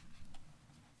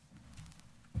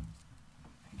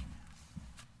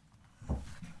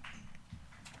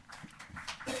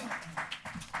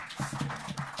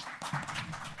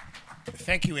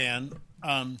 Thank you, Anne.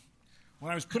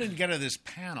 When I was putting together this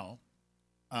panel,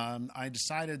 I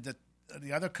decided that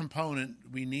the other component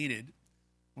we needed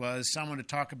was someone to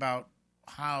talk about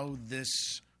how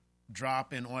this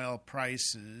drop in oil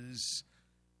prices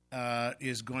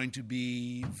is going to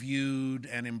be viewed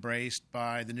and embraced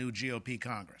by the new GOP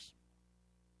Congress.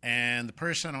 And the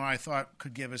person who I thought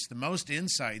could give us the most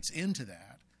insights into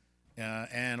that,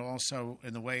 and also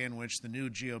in the way in which the new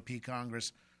GOP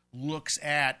Congress looks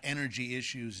at energy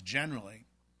issues generally,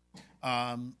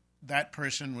 that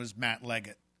person was Matt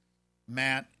Leggett.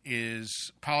 Matt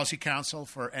is Policy Counsel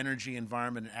for Energy,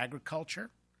 Environment, and Agriculture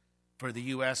for the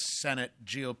U.S. Senate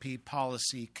GOP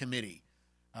Policy Committee,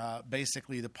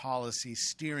 basically the policy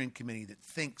steering committee that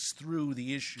thinks through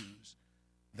the issues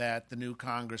that the new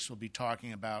Congress will be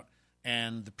talking about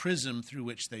and the prism through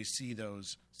which they see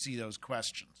those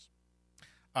questions.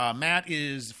 Matt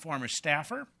is former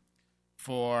staffer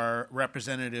for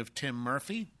Representative Tim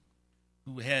Murphy,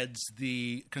 who heads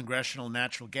the Congressional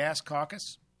Natural Gas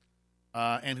Caucus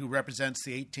and who represents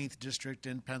the 18th District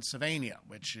in Pennsylvania,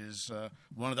 which is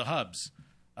one of the hubs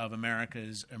of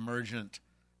America's emergent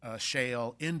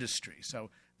shale industry. So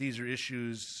these are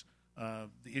issues, the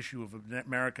issue of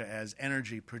America as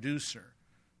energy producer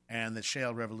and the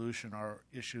shale revolution are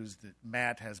issues that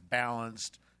Matt has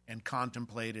balanced and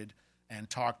contemplated and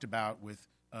talked about with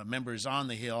members on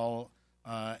the Hill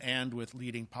and with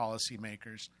leading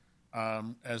policymakers,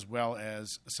 as well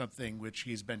as something which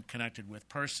he's been connected with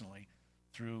personally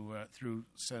through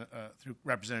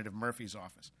Representative Murphy's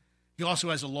office. He also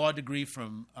has a law degree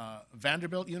from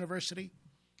Vanderbilt University.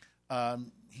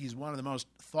 He's one of the most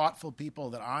thoughtful people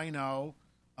that I know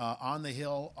on the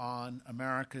Hill on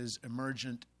America's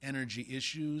emergent energy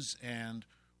issues and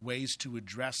ways to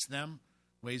address them,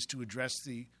 ways to address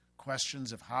the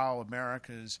questions of how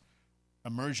America's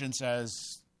emergence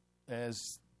as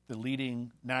the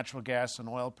leading natural gas and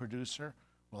oil producer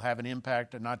will have an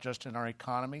impact not just in our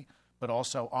economy, but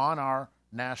also on our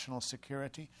national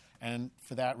security. And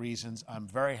for that reasons, I'm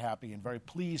very happy and very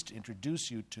pleased to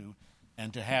introduce you to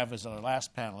and to have as our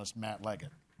last panelist, Matt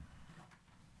Leggett.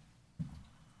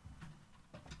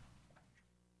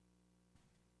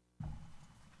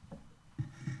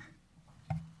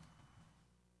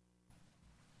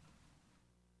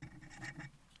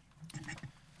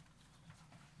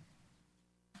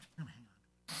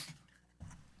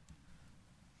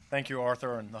 Thank you,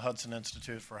 Arthur, and the Hudson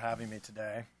Institute for having me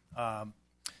today.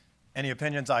 Any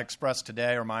opinions I express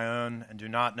today are my own and do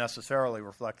not necessarily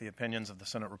reflect the opinions of the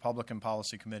Senate Republican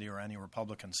Policy Committee or any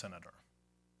Republican senator.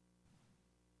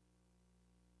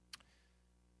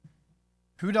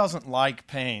 Who doesn't like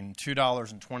paying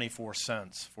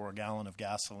 $2.24 for a gallon of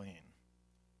gasoline?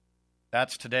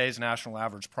 That's today's national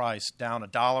average price, down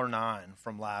 $1.09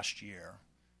 from last year.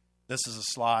 This is a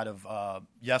slide of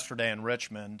yesterday in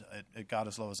Richmond. It got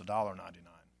as low as $1.99.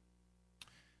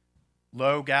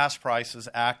 Low gas prices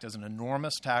act as an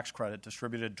enormous tax credit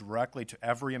distributed directly to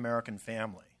every American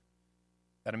family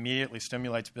that immediately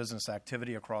stimulates business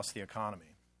activity across the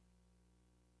economy.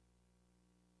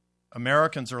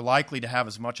 Americans are likely to have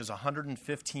as much as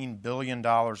 $115 billion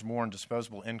more in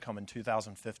disposable income in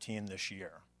 2015 this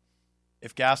year.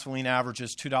 If gasoline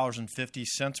averages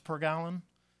 $2.50 per gallon,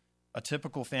 a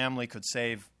typical family could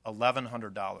save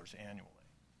 $1,100 annually.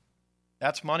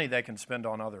 That's money they can spend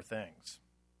on other things.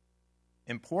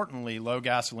 Importantly, low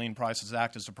gasoline prices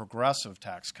act as a progressive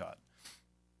tax cut.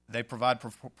 They provide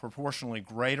proportionally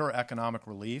greater economic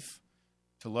relief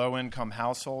to low-income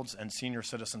households and senior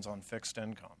citizens on fixed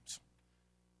incomes.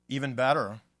 Even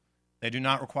better, they do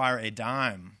not require a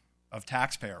dime of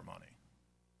taxpayer money,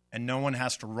 and no one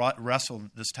has to wrestle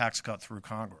this tax cut through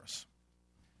Congress.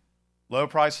 Low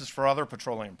prices for other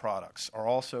petroleum products are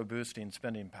also boosting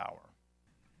spending power.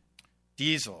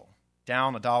 Diesel,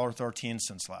 down $1.13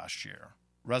 since last year.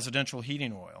 Residential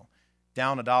heating oil,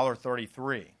 down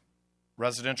 $1.33.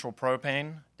 Residential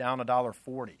propane, down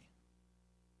 $1.40.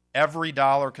 Every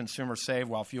dollar consumers save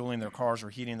while fueling their cars or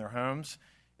heating their homes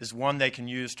is one they can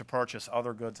use to purchase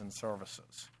other goods and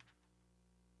services.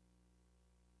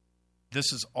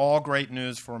 This is all great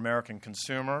news for American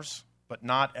consumers, but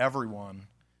not everyone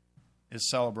is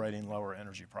celebrating lower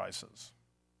energy prices.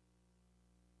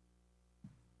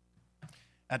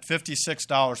 At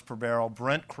 $56 per barrel,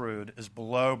 Brent crude is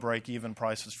below break-even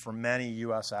prices for many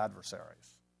U.S.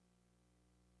 adversaries.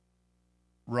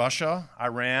 Russia,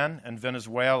 Iran, and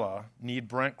Venezuela need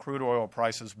Brent crude oil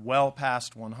prices well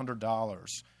past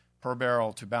 $100 per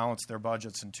barrel to balance their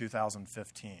budgets in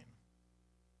 2015.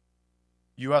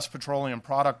 U.S. petroleum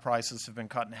product prices have been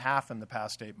cut in half in the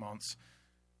past 8 months,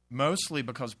 mostly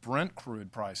because Brent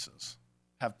crude prices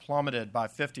have plummeted by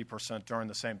 50% during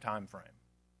the same time frame.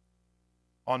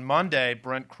 On Monday,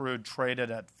 Brent crude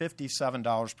traded at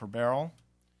 $57 per barrel.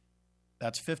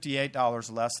 That's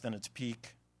 $58 less than its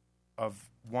peak of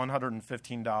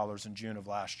 $115 in June of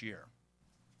last year.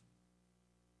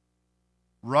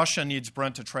 Russia needs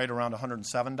Brent to trade around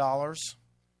 $107.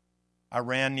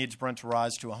 Iran needs Brent to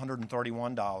rise to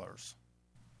 $131.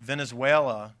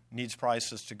 Venezuela needs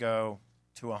prices to go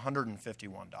to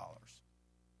 $151.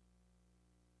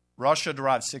 Russia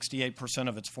derives 68%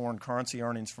 of its foreign currency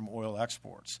earnings from oil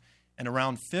exports and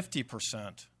around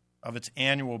 50% of its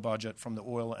annual budget from the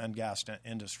oil and gas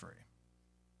industry.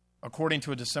 According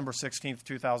to a December 16,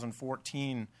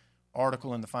 2014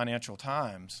 article in the Financial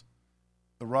Times,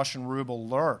 the Russian ruble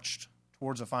lurched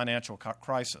towards a financial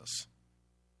crisis.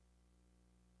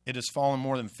 It has fallen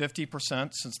more than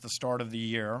 50% since the start of the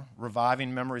year,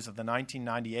 reviving memories of the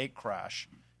 1998 crash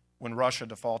when Russia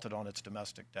defaulted on its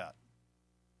domestic debt.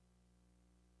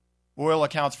 Oil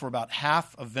accounts for about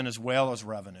half of Venezuela's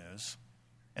revenues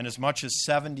and as much as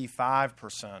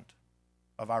 75%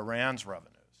 of Iran's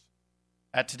revenues.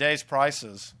 At today's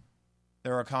prices,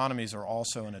 their economies are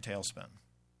also in a tailspin.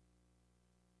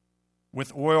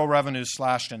 With oil revenues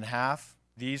slashed in half,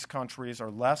 these countries are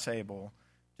less able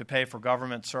to pay for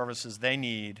government services they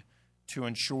need to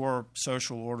ensure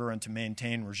social order and to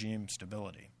maintain regime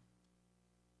stability.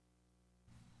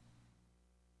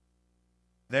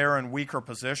 They are in weaker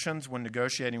positions when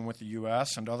negotiating with the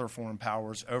U.S. and other foreign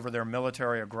powers over their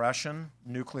military aggression,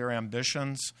 nuclear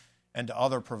ambitions, and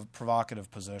other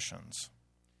provocative positions.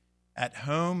 At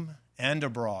home and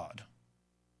abroad,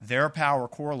 their power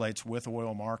correlates with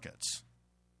oil markets,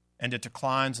 and it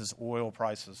declines as oil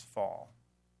prices fall.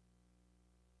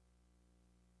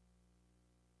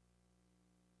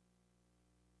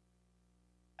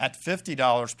 At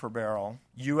 $50 per barrel,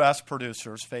 U.S.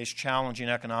 producers face challenging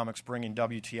economics bringing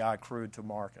WTI crude to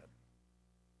market.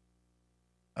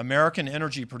 American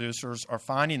energy producers are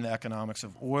finding the economics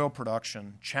of oil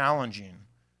production challenging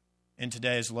in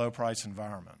today's low-price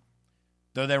environment,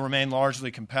 though they remain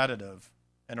largely competitive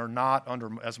and are not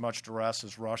under as much duress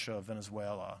as Russia,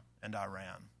 Venezuela, and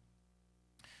Iran.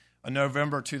 A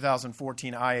November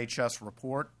 2014 IHS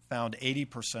report found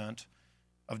 80%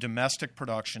 of domestic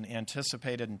production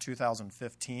anticipated in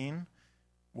 2015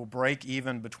 will break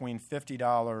even between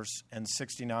 $50 and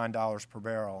 $69 per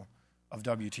barrel of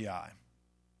WTI.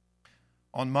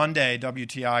 On Monday,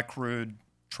 WTI crude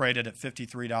traded at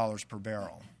 $53 per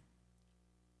barrel.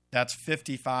 That's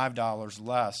 $55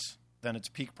 less than its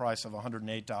peak price of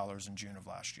 $108 in June of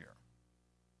last year.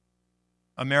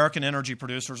 American energy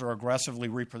producers are aggressively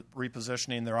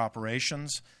repositioning their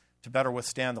operations to better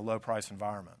withstand the low-price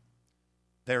environment.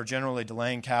 They are generally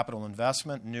delaying capital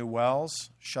investment in new wells,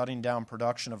 shutting down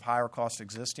production of higher-cost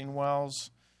existing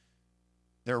wells.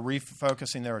 They're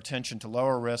refocusing their attention to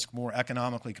lower-risk, more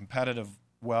economically competitive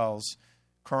wells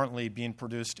currently being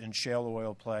produced in shale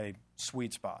oil play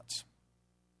sweet spots.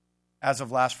 As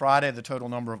of last Friday, the total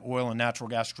number of oil and natural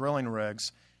gas drilling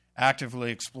rigs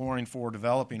actively exploring for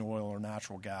developing oil or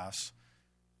natural gas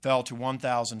fell to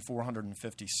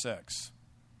 1,456.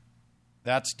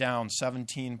 That's down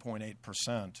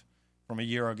 17.8% from a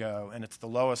year ago, and it's the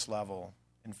lowest level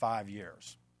in 5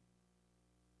 years.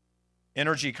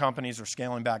 Energy companies are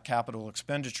scaling back capital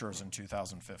expenditures in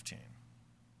 2015.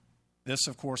 This,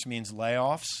 of course, means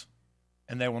layoffs,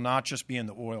 and they will not just be in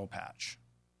the oil patch.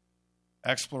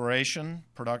 Exploration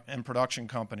and production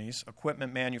companies,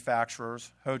 equipment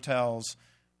manufacturers, hotels,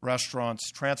 restaurants,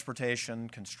 transportation,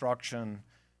 construction,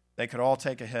 they could all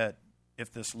take a hit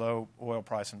if this low oil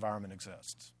price environment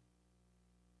exists.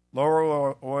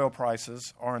 Lower oil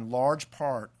prices are in large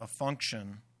part a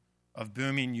function of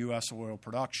booming U.S. oil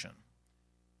production,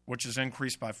 which has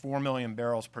increased by 4 million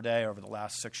barrels per day over the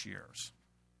last 6 years.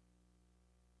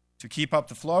 To keep up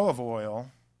the flow of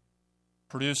oil,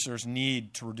 producers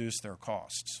need to reduce their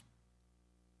costs.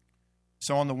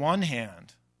 So on the one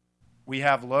hand, we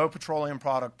have low petroleum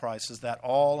product prices that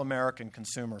all American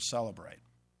consumers celebrate.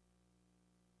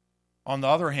 On the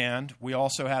other hand, we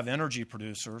also have energy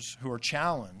producers who are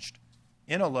challenged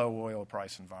in a low oil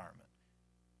price environment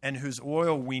and whose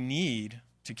oil we need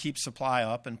to keep supply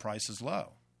up and prices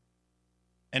low.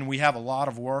 And we have a lot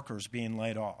of workers being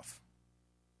laid off.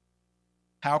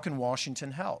 How can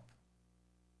Washington help?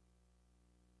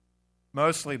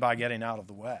 Mostly by getting out of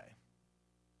the way.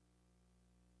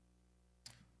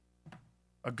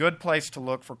 A good place to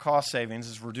look for cost savings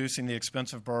is reducing the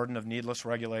expensive burden of needless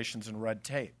regulations and red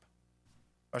tape.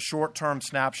 A short-term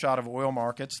snapshot of oil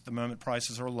markets, the moment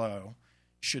prices are low,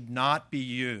 should not be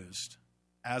used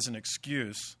as an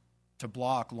excuse to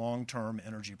block long-term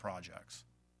energy projects.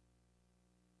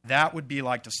 That would be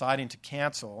like deciding to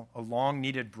cancel a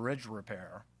long-needed bridge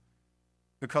repair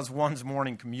because one's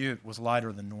morning commute was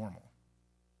lighter than normal.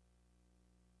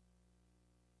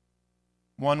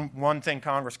 One thing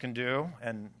Congress can do,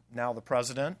 and now the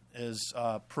President, is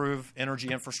approve energy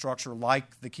infrastructure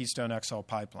like the Keystone XL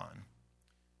pipeline.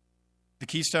 The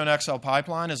Keystone XL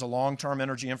pipeline is a long-term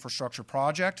energy infrastructure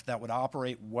project that would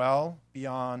operate well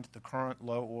beyond the current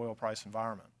low oil price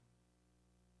environment.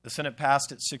 The Senate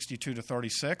passed it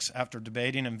 62-36 after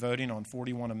debating and voting on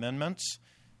 41 amendments,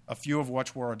 a few of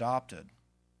which were adopted.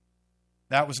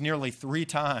 That was nearly 3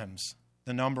 times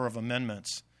the number of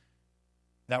amendments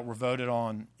that were voted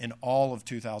on in all of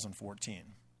 2014.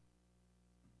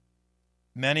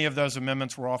 Many of those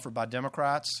amendments were offered by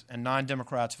Democrats, and 9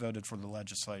 Democrats voted for the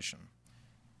legislation.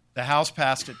 The House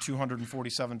passed it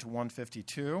 247 to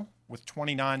 152, with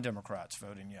 29 Democrats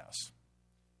voting yes.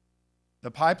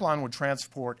 The pipeline would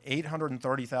transport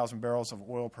 830,000 barrels of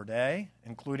oil per day,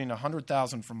 including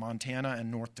 100,000 from Montana and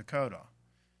North Dakota,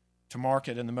 to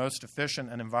market in the most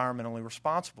efficient and environmentally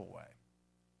responsible way.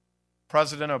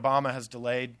 President Obama has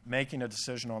delayed making a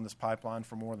decision on this pipeline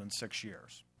for more than 6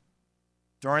 years.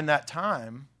 During that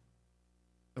time,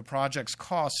 the project's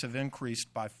costs have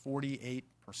increased by 48%,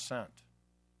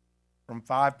 from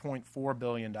 $5.4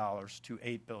 billion to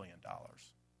 $8 billion.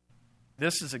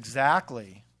 This is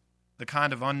exactly the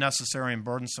kind of unnecessary and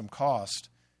burdensome cost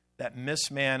that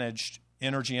mismanaged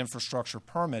energy infrastructure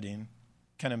permitting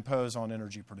can impose on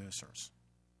energy producers.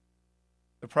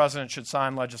 The President should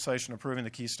sign legislation approving the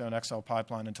Keystone XL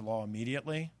pipeline into law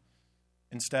immediately.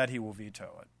 Instead, he will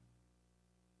veto it.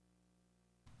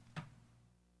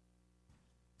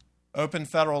 Open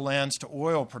federal lands to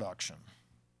oil production.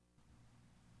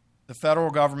 The federal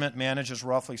government manages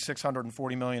roughly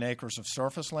 640 million acres of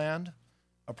surface land,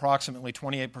 approximately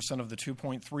 28% of the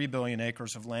 2.3 billion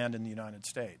acres of land in the United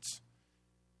States.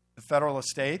 The federal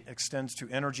estate extends to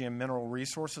energy and mineral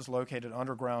resources located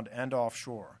underground and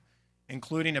offshore,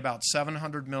 including about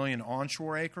 700 million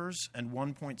onshore acres and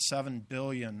 1.7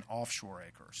 billion offshore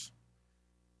acres.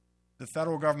 The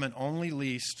federal government only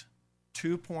leased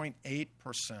 2.8%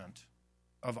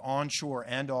 of onshore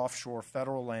and offshore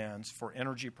federal lands for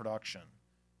energy production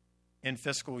in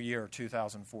fiscal year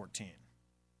 2014.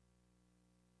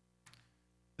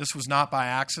 This was not by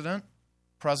accident.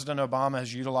 President Obama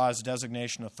has utilized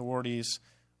designation authorities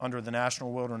under the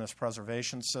National Wilderness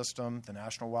Preservation System, the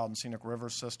National Wild and Scenic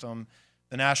Rivers System,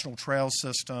 the National Trails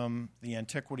System, the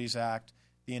Antiquities Act,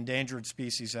 the Endangered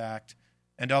Species Act,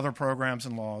 and other programs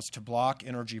and laws to block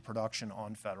energy production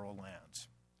on federal lands.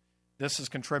 This has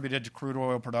contributed to crude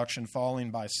oil production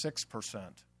falling by 6%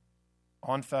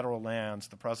 on federal lands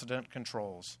the President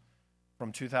controls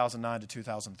from 2009 to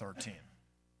 2013.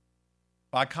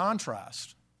 By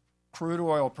contrast, crude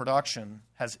oil production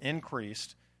has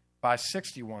increased by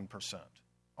 61%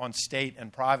 on state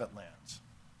and private lands.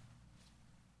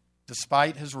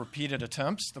 Despite his repeated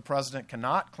attempts, the President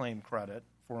cannot claim credit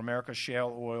for America's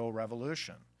shale oil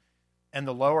revolution and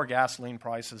the lower gasoline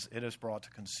prices it has brought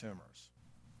to consumers.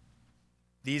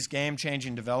 These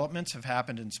game-changing developments have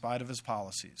happened in spite of his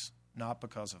policies, not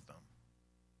because of them.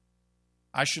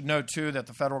 I should note, too, that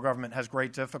the federal government has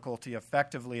great difficulty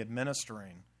effectively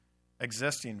administering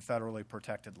existing federally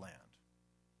protected land.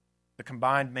 The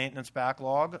combined maintenance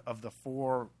backlog of the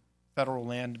 4 federal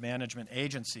land management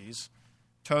agencies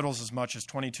totals as much as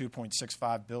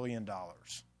 $22.65 billion.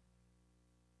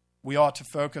 We ought to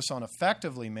focus on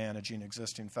effectively managing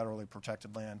existing federally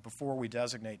protected land before we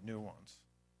designate new ones.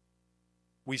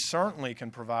 We certainly can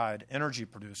provide energy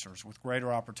producers with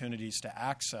greater opportunities to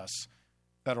access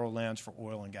federal lands for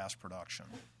oil and gas production.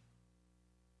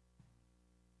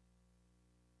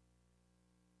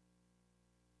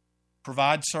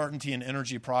 Provide certainty in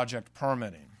energy project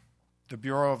permitting. The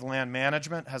Bureau of Land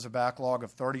Management has a backlog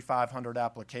of 3,500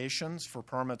 applications for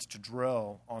permits to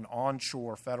drill on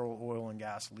onshore federal oil and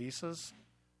gas leases,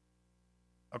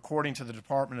 according to the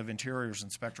Department of Interior's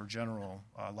Inspector General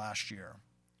last year.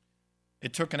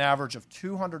 It took an average of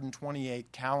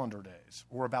 228 calendar days,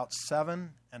 or about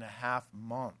 7.5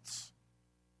 months,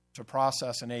 to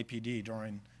process an APD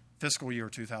during fiscal year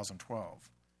 2012.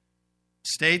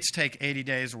 States take 80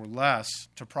 days or less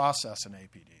to process an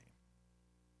APD.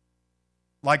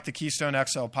 Like the Keystone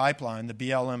XL pipeline, the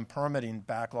BLM permitting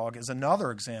backlog is another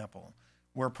example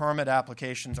where permit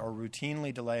applications are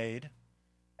routinely delayed,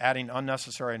 adding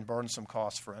unnecessary and burdensome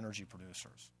costs for energy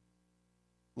producers.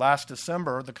 Last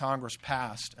December, the Congress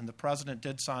passed, and the President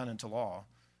did sign into law,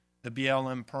 the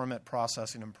BLM Permit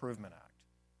Processing Improvement Act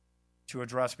to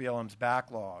address BLM's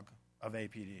backlog of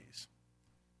APDs.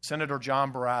 Senator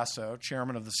John Barrasso,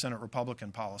 chairman of the Senate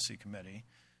Republican Policy Committee,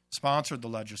 sponsored the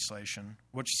legislation,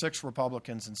 which 6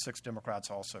 Republicans and 6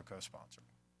 Democrats also co-sponsored.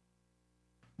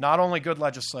 Not only good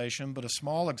legislation, but a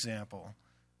small example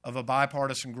of a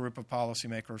bipartisan group of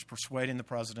policymakers persuading the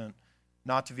President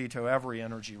not to veto every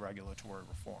energy regulatory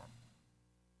reform.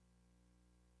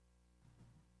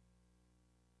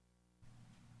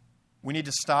 We need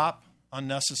to stop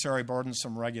unnecessary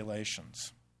burdensome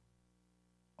regulations.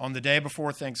 On the day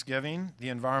before Thanksgiving, the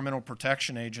Environmental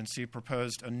Protection Agency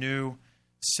proposed a new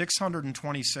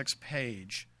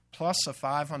 626-page plus a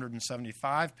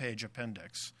 575-page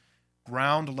appendix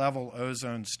ground-level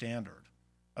ozone standard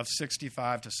of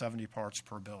 65 to 70 parts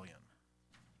per billion.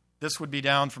 This would be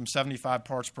down from 75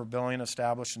 parts per billion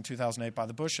established in 2008 by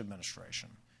the Bush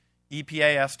administration.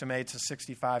 EPA estimates a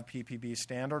 65 ppb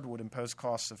standard would impose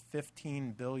costs of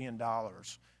 $15 billion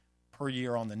per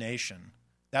year on the nation.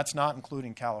 That's not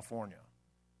including California.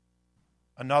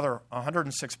 Another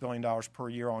 $106 billion per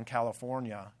year on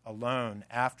California alone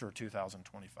after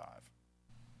 2025.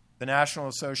 The National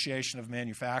Association of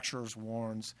Manufacturers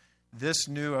warns this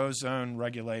new ozone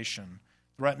regulation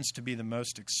threatens to be the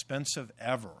most expensive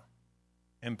ever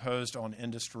imposed on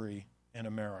industry in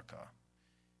America.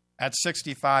 At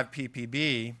 65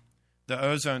 ppb, the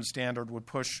ozone standard would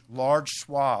push large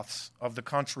swaths of the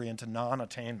country into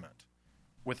non-attainment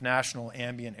with national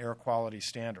ambient air quality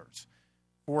standards.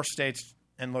 Force states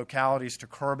and localities to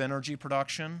curb energy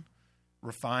production,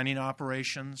 refining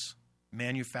operations,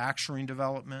 manufacturing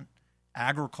development,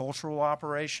 agricultural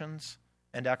operations,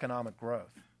 and economic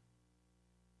growth.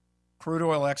 Crude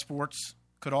oil exports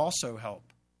could also help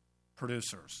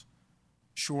producers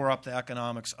shore up the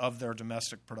economics of their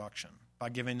domestic production by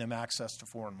giving them access to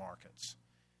foreign markets.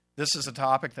 This is a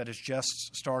topic that is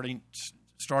just starting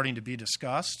to be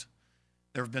discussed.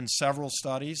 There have been several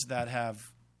studies that have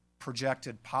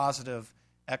projected positive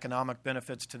economic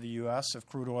benefits to the U.S. if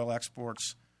crude oil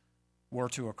exports were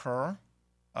to occur.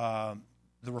 The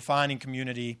refining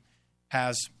community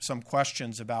has some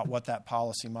questions about what that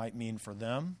policy might mean for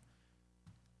them.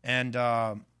 And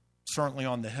certainly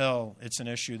on the Hill, it's an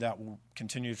issue that will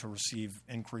continue to receive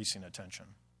increasing attention.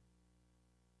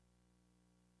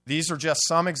 These are just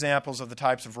some examples of the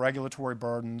types of regulatory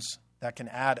burdens that can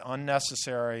add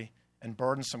unnecessary and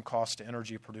burdensome costs to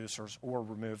energy producers or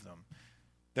remove them.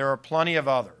 There are plenty of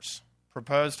others: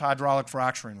 proposed hydraulic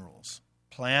fracturing rules,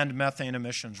 planned methane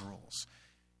emissions rules,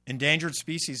 Endangered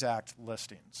Species Act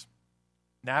listings,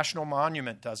 national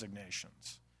monument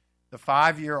designations, the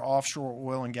 5-year offshore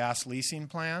oil and gas leasing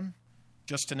plan,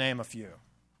 just to name a few.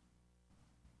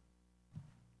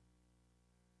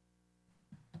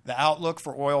 The outlook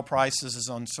for oil prices is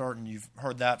uncertain. You've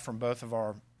heard that from both of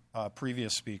our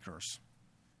previous speakers.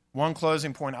 One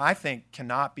closing point I think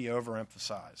cannot be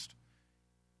overemphasized.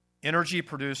 Energy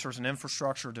producers and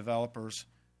infrastructure developers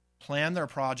plan their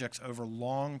projects over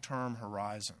long-term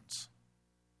horizons.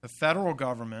 The federal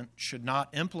government should not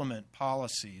implement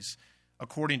policies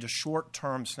according to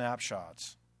short-term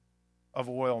snapshots of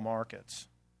oil markets.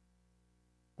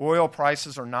 Oil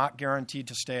prices are not guaranteed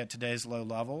to stay at today's low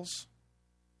levels.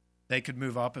 They could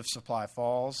move up if supply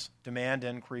falls, demand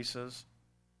increases,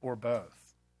 or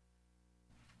both.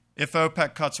 If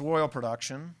OPEC cuts oil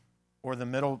production or the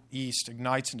Middle East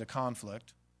ignites into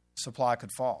conflict, supply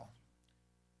could fall.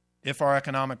 If our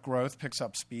economic growth picks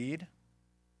up speed,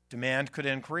 demand could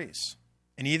increase.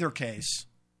 In either case,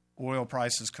 oil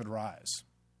prices could rise.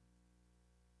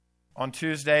 On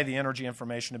Tuesday, the Energy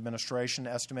Information Administration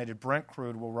estimated Brent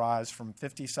crude will rise from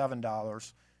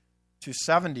 $57 to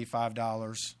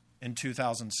 $75 in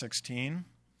 2016,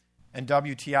 and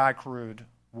WTI crude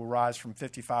will rise from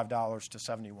 $55 to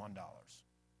 $71.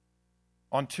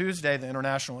 On Tuesday, the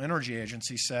International Energy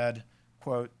Agency said,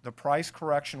 quote, "The price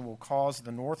correction will cause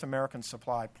the North American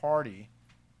supply party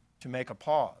to make a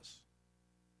pause.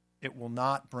 It will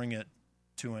not bring it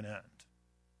to an end."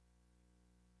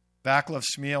 Vaclav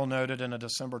Smil noted in a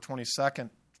December 22,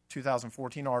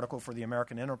 2014 article for the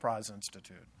American Enterprise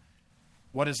Institute,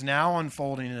 what is now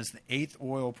unfolding is the 8th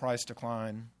oil price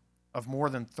decline of more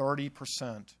than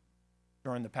 30%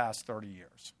 during the past 30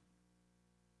 years.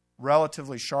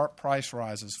 Relatively sharp price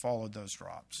rises followed those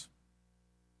drops.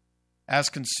 As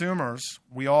consumers,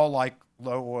 we all like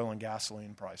low oil and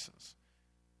gasoline prices,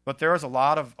 but there is a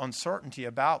lot of uncertainty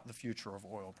about the future of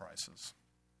oil prices.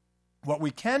 What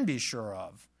we can be sure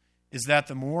of is that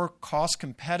the more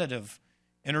cost-competitive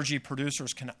energy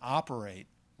producers can operate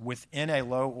within a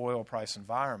low oil price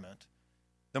environment,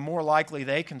 the more likely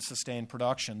they can sustain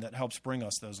production that helps bring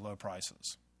us those low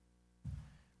prices.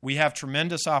 We have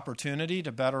tremendous opportunity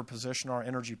to better position our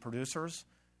energy producers,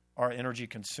 our energy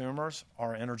consumers,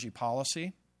 our energy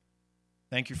policy.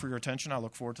 Thank you for your attention. I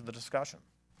look forward to the discussion.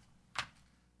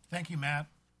 Thank you, Matt.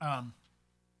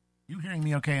 You hearing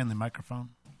me okay in the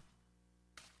microphone?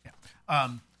 Yeah.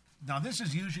 Now, this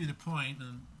is usually the point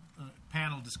in a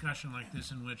panel discussion like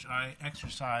this in which I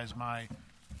exercise my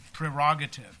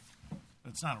prerogative.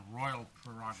 It's not a royal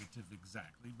prerogative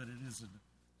exactly, but it is a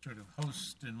sort of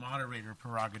host and moderator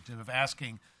prerogative of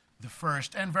asking the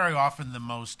first and very often the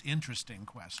most interesting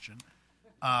question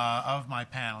of my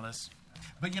panelists.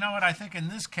 But you know what? I think in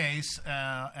this case,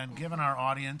 and given our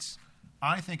audience,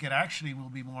 I think it actually will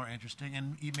be more interesting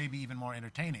and maybe even more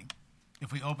entertaining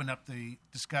if we open up the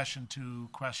discussion to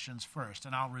questions first.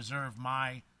 And I'll reserve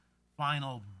my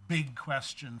final big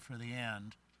question for the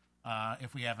end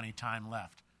if we have any time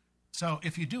left. So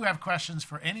if you do have questions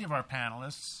for any of our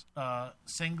panelists,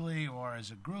 singly or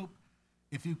as a group,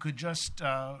 if you could just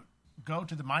go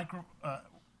to the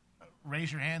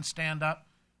raise your hand, stand up.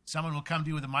 Someone will come to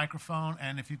you with a microphone,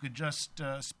 and if you could just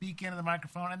speak into the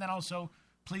microphone, and then also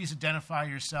please identify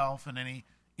yourself and any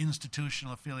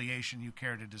institutional affiliation you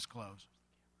care to disclose.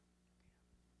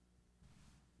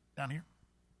 Down here.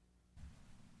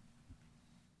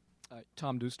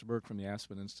 Tom Duesterberg from the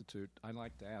Aspen Institute. I'd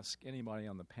like to ask anybody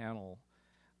on the panel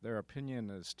their opinion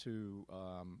as to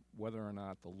whether or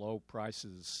not the low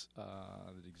prices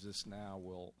that exist now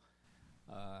will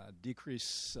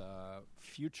decrease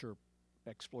future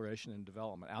exploration and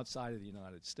development outside of the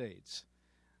United States.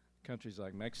 Countries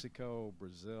like Mexico,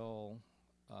 Brazil,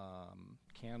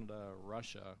 Canada,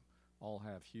 Russia all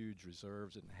have huge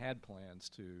reserves and had plans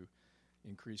to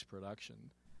increase production.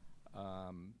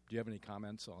 Do you have any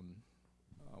comments on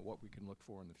what we can look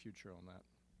for in the future on that?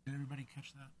 Did everybody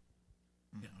catch that?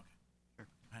 Yeah, okay. Sure.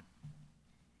 Go ahead.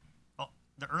 Well,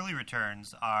 the early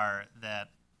returns are that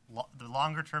the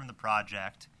longer term the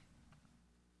project,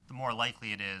 the more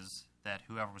likely it is that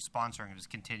whoever was sponsoring it is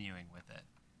continuing with it.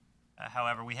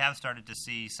 However, we have started to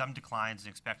see some declines in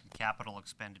expected capital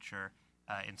expenditure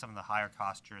in some of the higher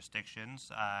cost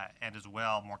jurisdictions, and as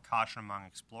well more caution among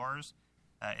explorers.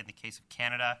 In the case of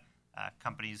Canada,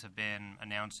 companies have been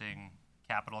announcing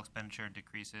capital expenditure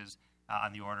decreases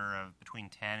on the order of between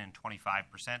 10 and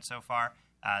 25% so far.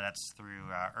 That's through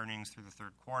earnings through the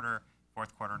third quarter.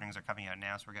 Fourth quarter earnings are coming out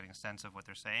now, so we're getting a sense of what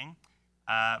they're saying.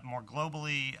 More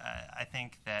globally, I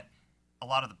think that a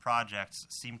lot of the projects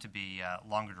seem to be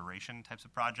longer duration types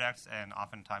of projects and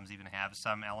oftentimes even have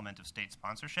some element of state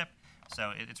sponsorship.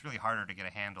 So it's really harder to get a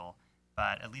handle.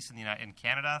 But at least in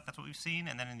Canada, that's what we've seen.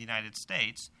 And then in the United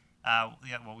States,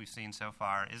 what we've seen so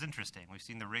far is interesting. We've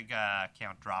seen the rig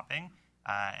count dropping,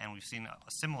 and we've seen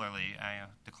similarly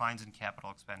declines in capital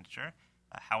expenditure.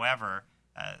 However,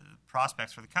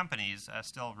 prospects for the companies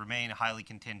still remain highly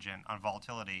contingent on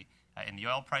volatility in the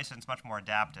oil price, and it's much more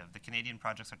adaptive. The Canadian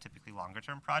projects are typically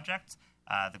longer-term projects.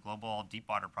 The global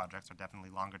deepwater projects are definitely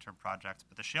longer-term projects,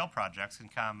 but the shale projects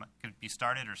could be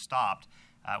started or stopped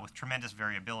with tremendous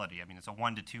variability. I mean, it's a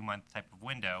 1 to 2 month type of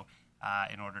window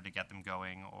in order to get them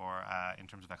going or in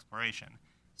terms of exploration.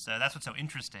 So that's what's so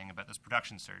interesting about this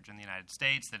production surge in the United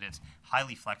States, that it's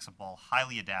highly flexible,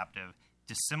 highly adaptive,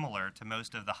 dissimilar to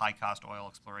most of the high-cost oil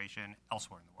exploration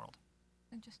elsewhere in the world.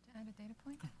 And just to add a data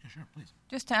point? Yeah, sure, please.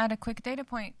 Just to add a quick data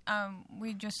point,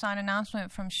 we just saw an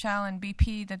announcement from Shell and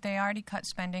BP that they already cut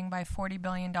spending by $40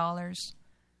 billion,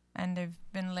 and there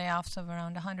have been layoffs of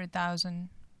around 100,000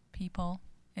 people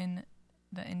in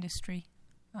the industry.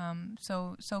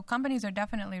 So companies are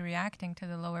definitely reacting to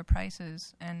the lower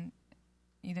prices and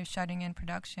either shutting in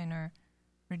production or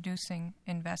reducing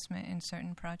investment in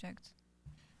certain projects.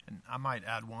 And I might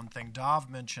add one thing. Dov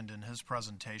mentioned in his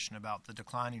presentation about the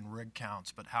declining rig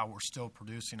counts, but how we're still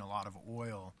producing a lot of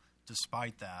oil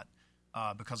despite that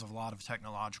because of a lot of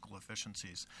technological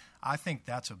efficiencies. I think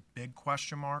that's a big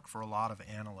question mark for a lot of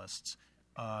analysts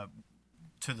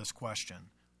to this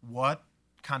question. What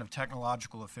kind of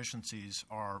technological efficiencies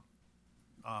are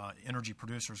energy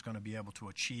producers going to be able to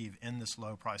achieve in this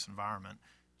low-price environment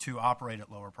to operate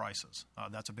at lower prices?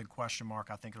 That's a big question mark.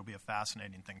 I think it'll be a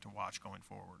fascinating thing to watch going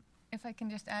forward. If I can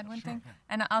just add one thing, yeah.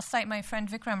 and I'll cite my friend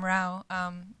Vikram Rao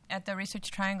at the Research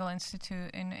Triangle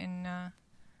Institute in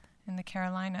the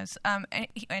Carolinas,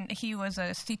 and he was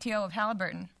a CTO of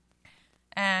Halliburton,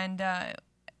 and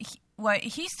what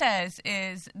he says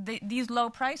is these low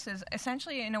prices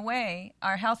essentially, in a way,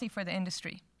 are healthy for the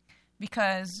industry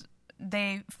because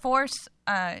they force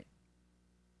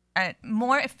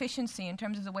more efficiency in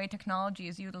terms of the way technology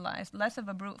is utilized, less of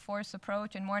a brute force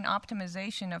approach and more an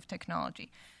optimization of technology.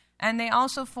 And they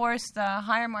also force the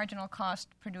higher marginal cost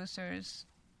producers,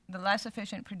 the less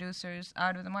efficient producers,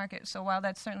 out of the market. So while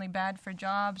that's certainly bad for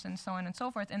jobs and so on and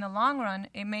so forth, in the long run,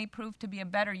 it may prove to be a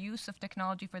better use of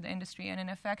technology for the industry and an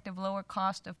effective lower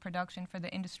cost of production for the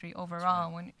industry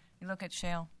overall when you look at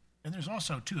shale. And there's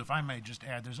also, too, if I may just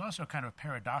add, there's also kind of a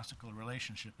paradoxical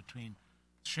relationship between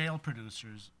shale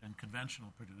producers and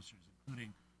conventional producers,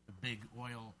 including the big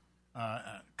oil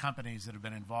companies that have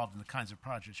been involved in the kinds of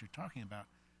projects you're talking about.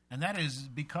 And that is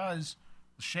because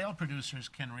the shale producers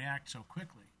can react so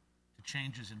quickly to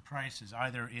changes in prices,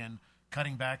 either in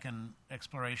cutting back in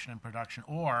exploration and production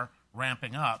or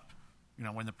ramping up,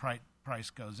 when the price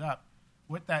goes up.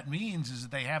 What that means is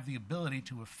that they have the ability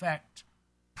to affect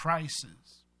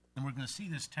prices. And we're going to see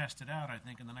this tested out, I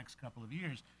think, in the next couple of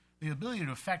years. The ability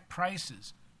to affect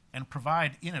prices and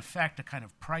provide, in effect, a kind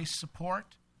of price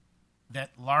support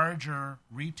that larger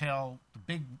retail, the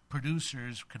big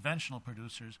producers, conventional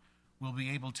producers, will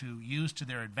be able to use to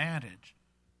their advantage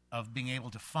of being able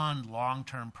to fund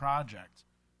long-term projects,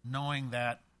 knowing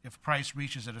that if price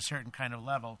reaches at a certain kind of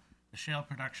level, the shale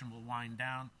production will wind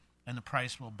down and the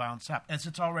price will bounce up, as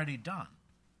it's already done.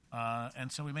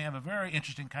 And so we may have a very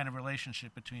interesting kind of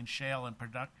relationship between shale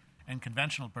and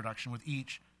conventional production, with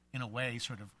each, in a way,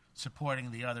 sort of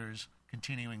supporting the other's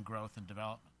continuing growth and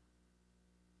development.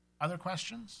 Other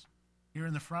questions? Here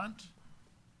in the front.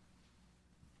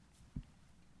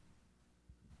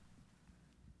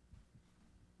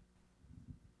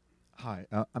 Hi,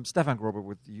 I'm Stefan Grober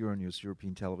with Euronews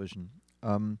European Television.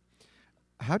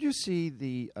 How do you see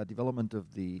the development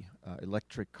of the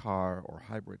electric car or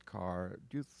hybrid car?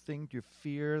 Do you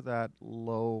fear that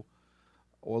low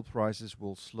oil prices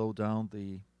will slow down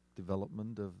the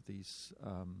development of these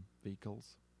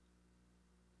vehicles?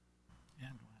 Yeah,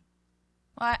 go ahead.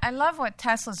 Well, I love what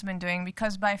Tesla's been doing,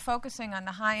 because by focusing on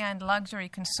the high-end luxury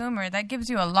consumer, that gives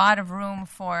you a lot of room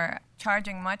for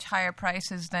charging much higher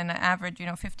prices than an average,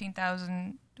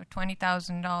 $15,000 or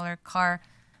 $20,000 car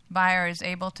buyer is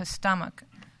able to stomach.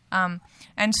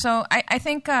 And so I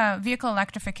think vehicle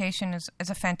electrification is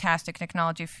a fantastic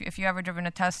technology. If you ever driven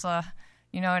a Tesla,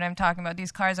 you know what I'm talking about.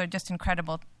 These cars are just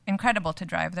incredible to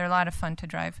drive. They're a lot of fun to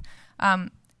drive.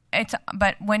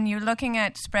 But when you're looking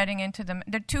at spreading into them,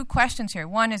 there are two questions here.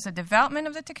 One is the development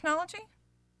of the technology,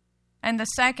 and the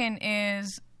second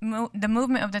is the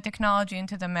movement of the technology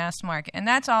into the mass market. And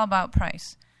that's all about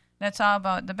price. That's all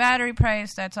about the battery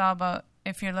price. That's all about,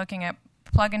 if you're looking at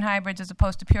plug-in hybrids as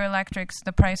opposed to pure electrics,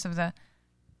 the price of the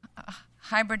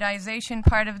hybridization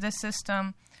part of the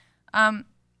system. I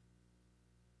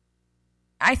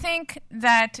think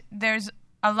that there's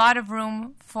a lot of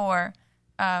room for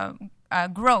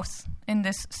growth in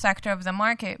this sector of the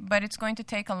market, but it's going to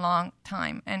take a long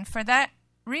time. And for that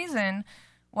reason,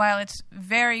 while it's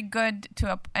very good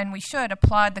and we should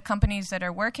applaud the companies that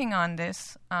are working on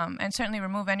this, and certainly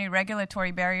remove any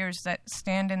regulatory barriers that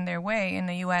stand in their way in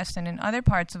the U.S. and in other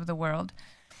parts of the world,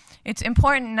 it's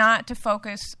important not to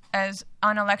focus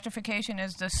on electrification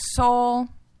as the sole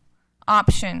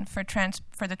option for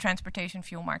the transportation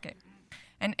fuel market.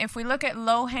 And if we look at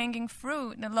low-hanging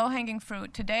fruit, the low-hanging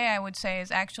fruit today, I would say,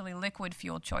 is actually liquid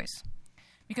fuel choice.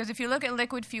 Because if you look at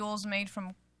liquid fuels made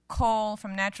from coal,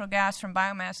 from natural gas, from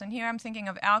biomass, and here I'm thinking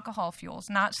of alcohol fuels,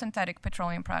 not synthetic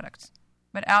petroleum products,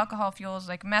 but alcohol fuels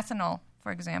like methanol,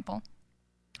 for example,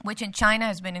 which in China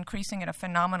has been increasing at a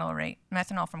phenomenal rate,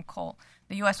 methanol from coal.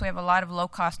 The U.S., we have a lot of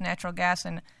low-cost natural gas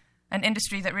and an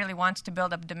industry that really wants to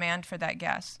build up demand for that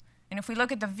gas. And if we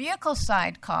look at the vehicle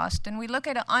side cost, and we look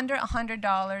at under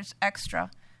 $100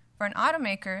 extra for an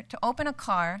automaker to open a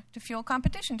car to fuel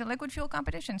competition, to liquid fuel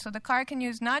competition. So the car can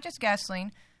use not just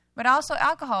gasoline, but also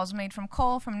alcohols made from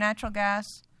coal, from natural gas,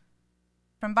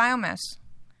 from biomass.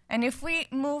 And if we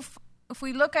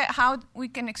look at how we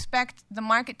can expect the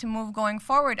market to move going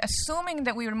forward, assuming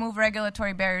that we remove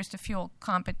regulatory barriers to fuel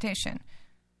competition,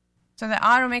 so that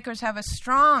automakers have a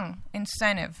strong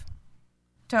incentive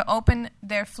to open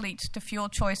their fleets to fuel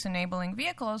choice enabling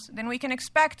vehicles, then we can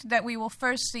expect that we will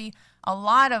first see a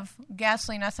lot of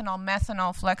gasoline, ethanol,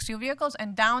 methanol flex fuel vehicles,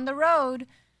 and down the road,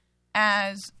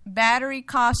 as battery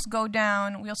costs go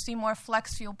down, we'll see more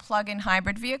flex fuel plug-in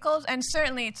hybrid vehicles. And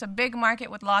certainly it's a big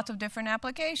market with lots of different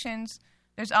applications.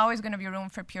 There's always going to be room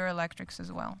for pure electrics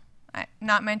as well.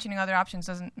 Not mentioning other options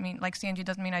doesn't mean, like CNG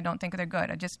doesn't mean I don't think they're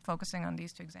good. I'm just focusing on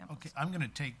these two examples. Okay, I'm going to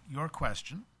take your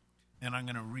question, and I'm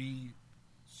going to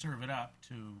serve it up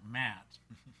to Matt.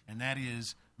 And that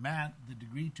is, Matt, the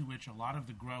degree to which a lot of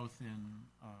the growth in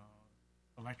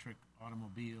electric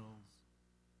automobiles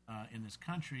in this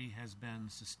country has been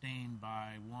sustained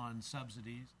by, one,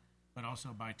 subsidies, but also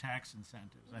by tax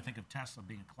incentives. I think of Tesla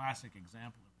being a classic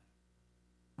example of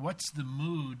that. What's the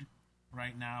mood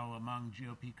right now among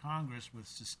GOP Congress with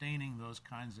sustaining those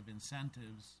kinds of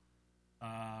incentives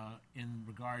in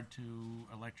regard to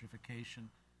electrification?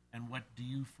 And what do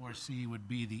you foresee would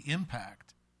be the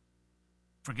impact?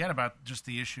 Forget about just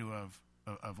the issue of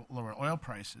lower oil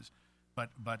prices, but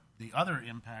the other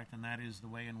impact, and that is the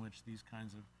way in which these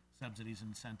kinds of subsidies and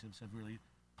incentives have really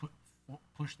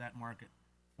pushed that market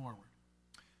forward.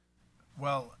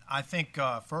 Well, I think,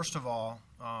 first of all,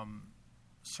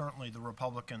 certainly the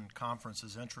Republican conference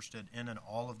is interested in an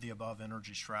all-of-the-above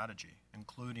energy strategy,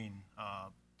 including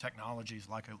technologies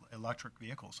like electric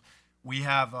vehicles. We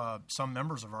have some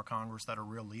members of our Congress that are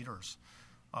real leaders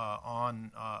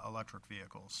on electric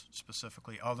vehicles,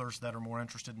 specifically others that are more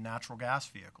interested in natural gas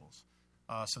vehicles.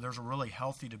 So there's a really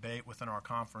healthy debate within our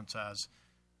conference as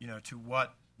to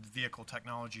what vehicle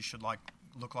technology should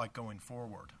look like going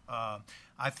forward.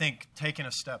 I think taking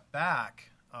a step back,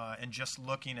 and just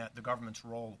looking at the government's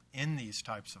role in these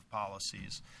types of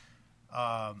policies,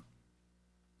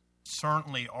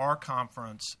 certainly our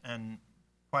conference and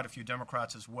quite a few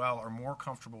Democrats as well are more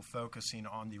comfortable focusing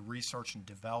on the research and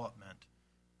development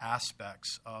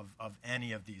aspects of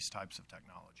any of these types of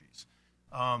technologies.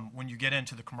 When you get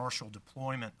into the commercial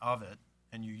deployment of it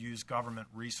and you use government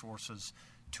resources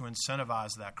to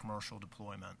incentivize that commercial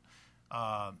deployment,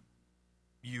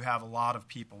 you have a lot of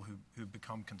people who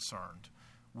become concerned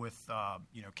with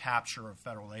capture of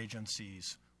federal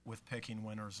agencies, with picking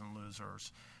winners and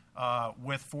losers,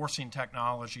 with forcing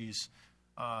technologies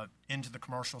into the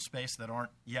commercial space that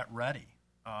aren't yet ready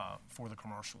for the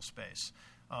commercial space.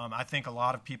 I think a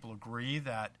lot of people agree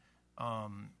that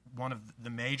one of the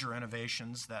major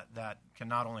innovations that can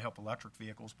not only help electric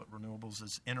vehicles but renewables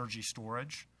is energy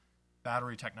storage,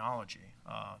 battery technology.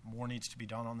 More needs to be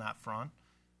done on that front.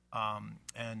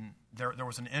 And there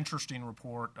was an interesting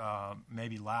report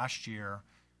maybe last year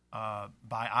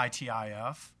by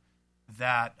ITIF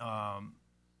that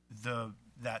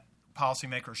that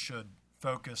policymakers should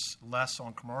focus less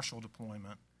on commercial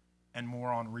deployment and more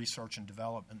on research and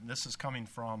development. And this is coming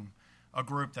from a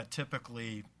group that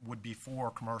typically would be for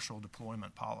commercial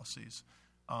deployment policies.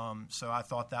 So I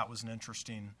thought that was an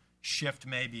interesting shift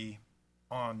maybe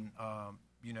on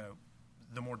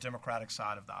the more democratic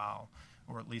side of the aisle,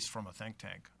 or at least from a think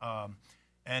tank.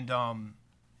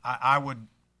 I would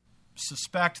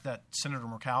suspect that Senator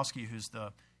Murkowski, who's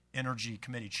the Energy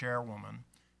Committee chairwoman,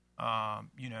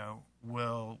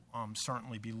 will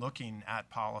certainly be looking at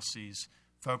policies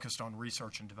focused on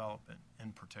research and development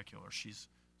in particular. She's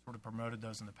sort of promoted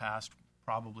those in the past,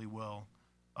 probably will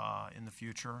in the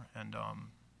future, and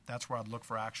that's where I'd look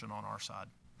for action on our side.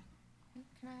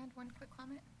 Can I add one quick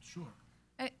comment? Sure.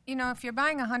 If you're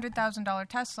buying a $100,000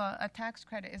 Tesla, a tax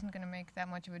credit isn't going to make that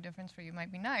much of a difference for you. It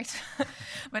might be nice.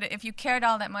 But if you cared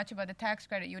all that much about the tax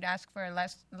credit, you'd ask for a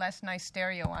less nice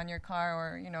stereo on your car,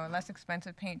 or a less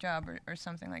expensive paint job or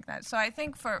something like that. So I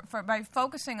think for by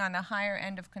focusing on the higher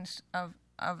end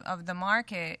of the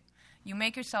market, you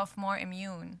make yourself more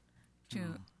immune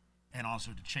to... And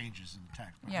also to changes in the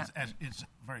tax. Yeah. It's a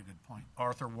very good point.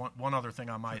 Arthur, one other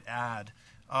thing I might add.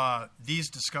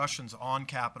 These discussions on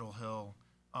Capitol Hill,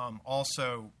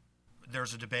 also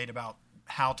there's a debate about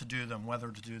how to do them,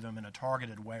 whether to do them in a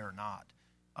targeted way or not.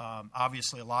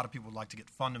 Obviously, a lot of people would like to get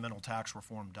fundamental tax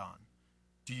reform done.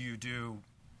 Do you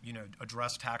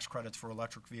address tax credits for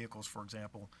electric vehicles, for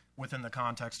example, within the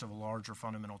context of a larger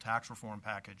fundamental tax reform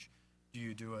package? Do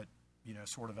you do it,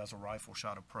 sort of as a rifle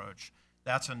shot approach?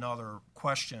 That's another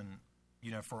question,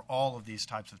 for all of these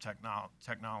types of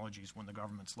technologies when the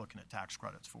government's looking at tax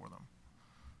credits for them.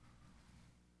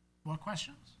 More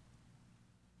questions?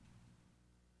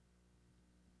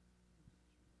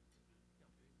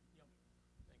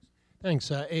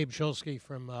 Thanks. Abe Shulsky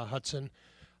from Hudson.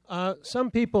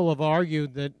 Some people have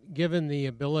argued that given the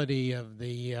ability of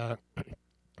the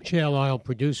shale oil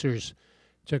producers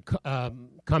to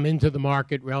come into the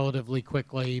market relatively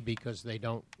quickly, because they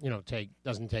don't,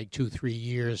 doesn't take 2-3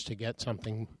 years to get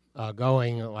something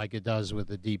going like it does with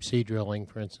the deep sea drilling,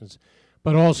 for instance,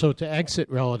 but also to exit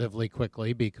relatively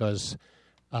quickly because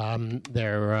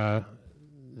their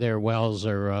wells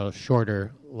are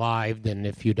shorter lived, and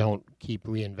if you don't keep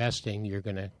reinvesting, you're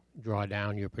going to draw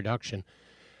down your production.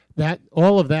 That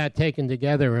all of that taken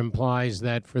together implies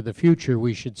that for the future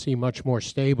we should see much more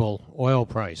stable oil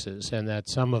prices, and that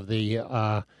some of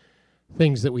the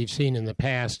things that we've seen in the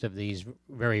past of these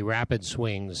very rapid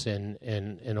swings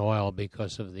in oil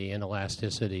because of the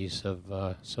inelasticities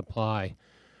of supply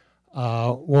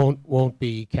won't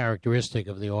be characteristic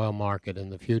of the oil market in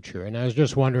the future. And I was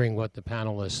just wondering what the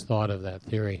panelists thought of that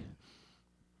theory.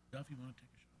 Duff, you want to take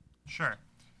a shot? Sure.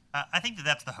 I think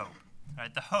that's the hope.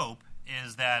 Right? The hope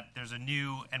is that there's a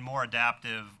new and more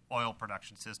adaptive oil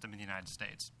production system in the United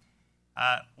States.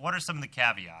 What are some of the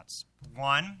caveats?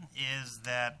 One is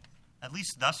that, at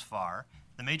least thus far,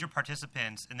 the major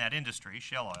participants in that industry,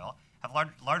 shale oil, have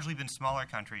largely been smaller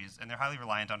countries, and they're highly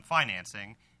reliant on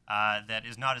financing that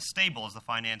is not as stable as the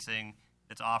financing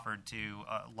that's offered to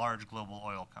a large global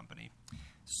oil company.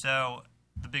 So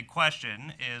the big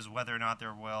question is whether or not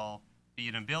there will be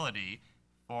an ability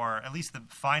for at least the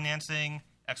financing,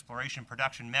 exploration,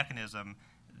 production mechanism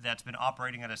that's been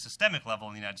operating at a systemic level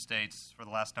in the United States for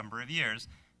the last number of years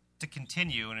to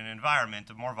continue in an environment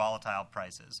of more volatile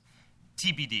prices.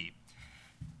 TBD.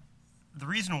 The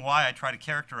reason why I try to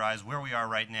characterize where we are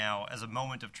right now as a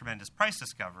moment of tremendous price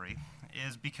discovery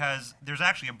is because there's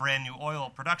actually a brand new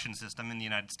oil production system in the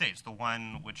United States, the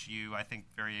one which you, I think,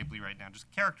 very ably right now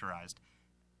just characterized.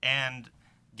 And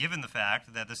given the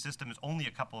fact that the system is only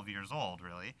a couple of years old,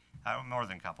 really, more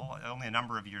than a couple, only a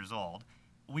number of years old.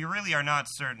 We really are not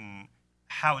certain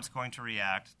how it's going to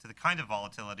react to the kind of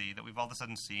volatility that we've all of a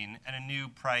sudden seen and a new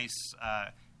price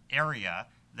area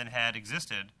than had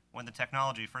existed when the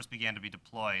technology first began to be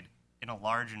deployed in a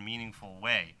large and meaningful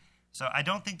way. So I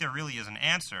don't think there really is an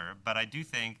answer, but I do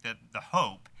think that the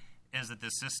hope is that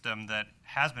this system that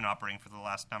has been operating for the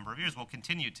last number of years will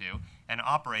continue to and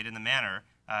operate in the manner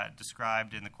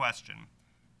described in the question.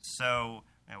 So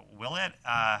will it?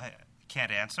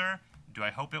 Can't answer. Do I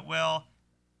hope it will?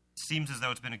 Seems as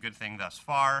though it's been a good thing thus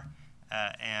far,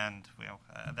 and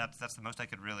that's the most I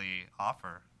could really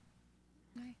offer.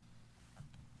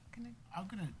 I'm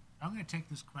gonna take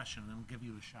this question and then give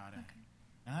you a shot at it.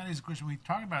 And that is a question. When we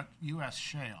talk about U.S.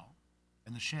 shale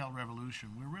and the shale revolution,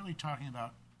 we're really talking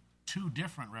about two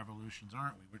different revolutions,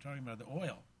 aren't we? We're talking about the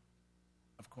oil,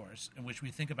 of course, in which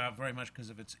we think about very much because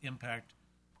of its impact,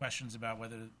 questions about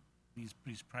whether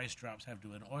these price drops have to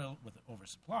do with oil with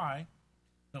oversupply.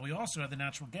 But we also have the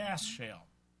natural gas shale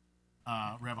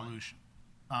revolution.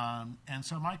 And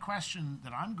so my question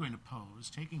that I'm going to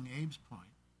pose, taking Abe's point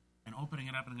and opening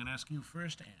it up, and I'm going to ask you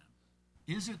first, Ann,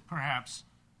 is it perhaps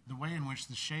the way in which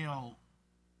the shale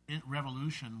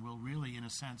revolution will really, in a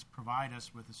sense, provide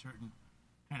us with a certain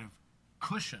kind of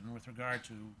cushion with regard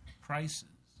to prices,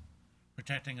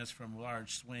 protecting us from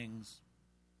large swings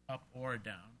up or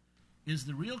down? Is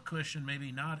the real cushion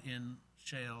maybe not in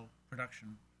shale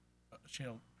production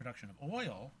of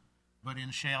oil, but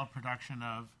in shale production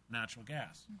of natural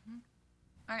gas? Mm-hmm.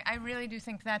 I really do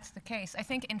think that's the case. I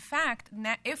think, in fact,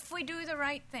 if we do the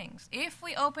right things, if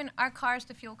we open our cars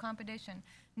to fuel competition,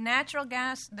 natural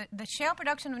gas, the shale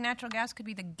production of natural gas could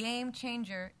be the game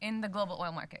changer in the global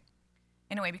oil market,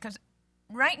 in a way, because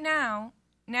right now,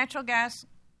 natural gas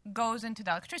goes into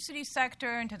the electricity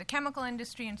sector, into the chemical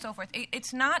industry, and so forth.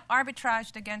 It's not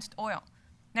arbitraged against oil.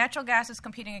 Natural gas is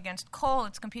competing against coal.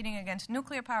 It's competing against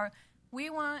nuclear power. We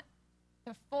want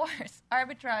to force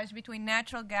arbitrage between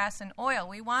natural gas and oil.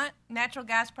 We want natural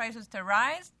gas prices to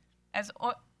rise as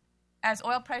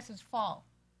oil prices fall.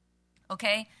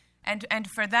 Okay? And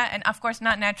for that, and of course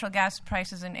not natural gas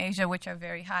prices in Asia, which are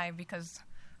very high because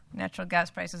natural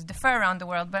gas prices differ around the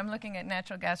world, but I'm looking at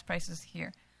natural gas prices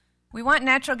here. We want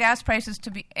natural gas prices to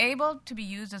be able to be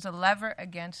used as a lever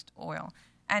against oil.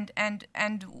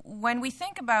 And when we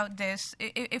think about this,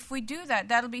 if we do that,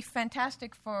 that'll be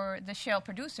fantastic for the shale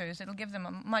producers. It'll give them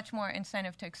a much more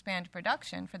incentive to expand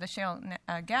production for the shale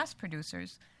gas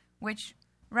producers, which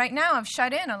right now have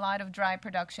shut in a lot of dry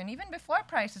production, even before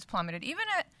prices plummeted.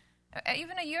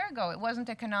 Even a year ago, it wasn't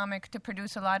economic to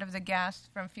produce a lot of the gas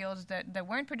from fields that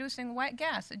weren't producing wet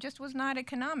gas. It just was not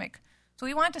economic. So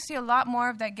we want to see a lot more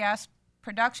of that gas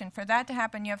production. For that to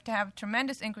happen, you have to have a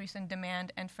tremendous increase in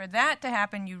demand, and for that to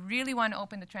happen, you really want to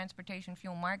open the transportation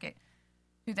fuel market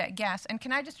to that gas. And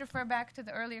can I just refer back to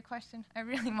the earlier question? I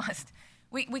really must.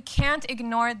 We can't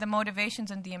ignore the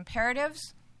motivations and the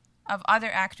imperatives of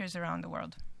other actors around the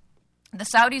world. The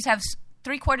Saudis have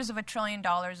 $750 billion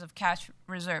of cash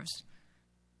reserves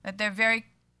that they're very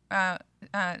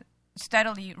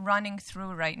steadily running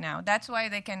through right now. That's why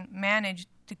they can manage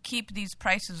to keep these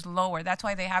prices lower. That's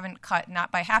why they haven't cut,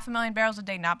 not by 500,000 barrels a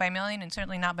day, not by 1 million, and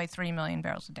certainly not by 3 million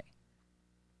barrels a day.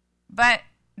 But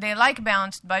they like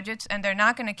balanced budgets, and they're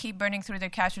not going to keep burning through their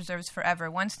cash reserves forever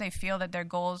once they feel that their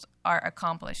goals are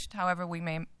accomplished, however we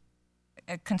may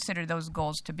consider those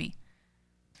goals to be.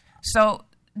 So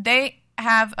they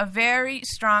have a very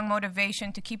strong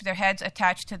motivation to keep their heads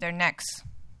attached to their necks.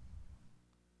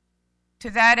 To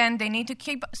that end, they need to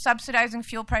keep subsidizing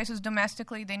fuel prices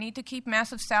domestically. They need to keep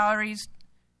massive salaries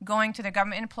going to their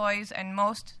government employees, and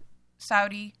most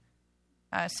Saudi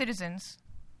citizens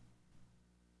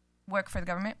work for the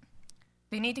government.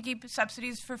 They need to keep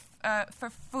subsidies for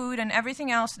food and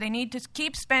everything else. They need to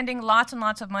keep spending lots and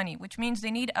lots of money, which means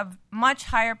they need a much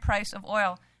higher price of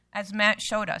oil, as Matt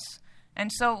showed us.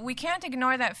 And so we can't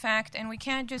ignore that fact, and we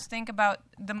can't just think about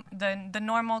the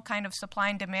normal kind of supply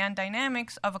and demand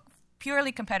dynamics of a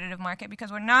purely competitive market,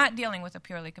 because we're not dealing with a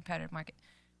purely competitive market.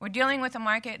 We're dealing with a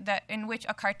market in which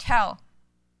a cartel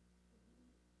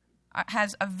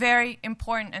has a very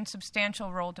important and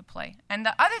substantial role to play. And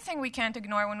the other thing we can't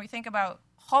ignore when we think about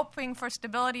hoping for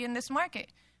stability in this market,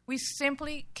 we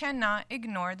simply cannot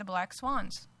ignore the black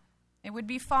swans. It would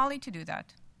be folly to do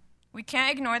that. We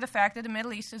can't ignore the fact that the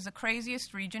Middle East is the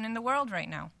craziest region in the world right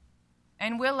now,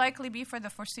 and will likely be for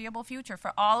the foreseeable future,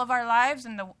 for all of our lives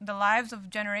and the lives of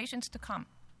generations to come.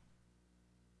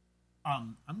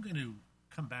 I'm going to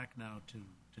come back now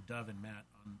to Dov and Matt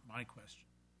on my question.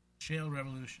 Shale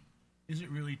revolution. Is it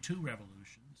really two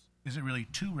revolutions?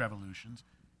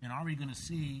 And are we going to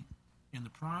see in the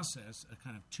process, a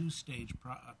kind of two-stage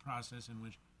process in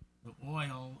which the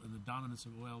oil and the dominance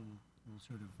of oil will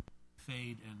sort of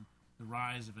fade, and the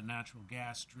rise of a natural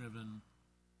gas-driven,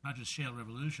 not just shale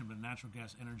revolution, but a natural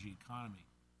gas energy economy.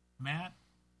 Matt,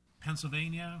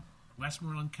 Pennsylvania,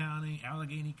 Westmoreland County,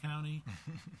 Allegheny County.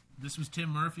 This was Tim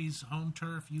Murphy's home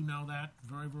turf. You know that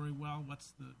very, very well.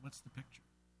 What's the picture?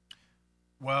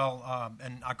 Well,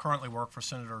 and I currently work for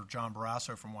Senator John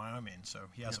Barrasso from Wyoming, so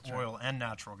he has oil and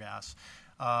natural gas.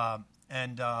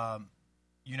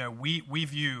 We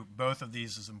view both of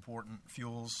these as important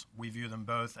fuels. We view them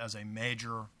both as a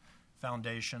major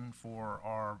foundation for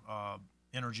our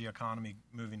energy economy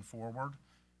moving forward.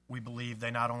 We believe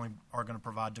they not only are going to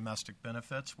provide domestic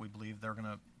benefits, we believe they're going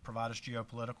to provide us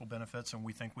geopolitical benefits, and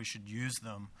we think we should use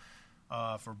them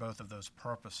for both of those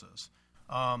purposes.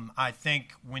 I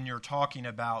think when you're talking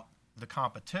about the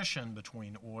competition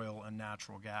between oil and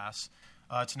natural gas,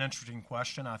 it's an interesting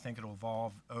question. I think it'll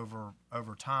evolve over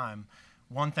time.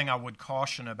 One thing I would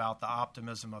caution about the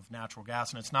optimism of natural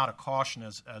gas, and it's not a caution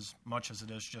as much as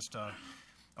it is just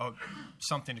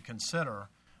something to consider.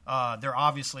 There are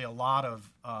obviously a lot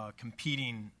of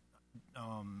competing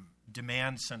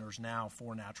demand centers now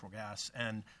for natural gas,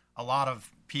 and a lot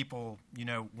of people,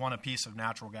 want a piece of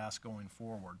natural gas going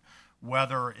forward,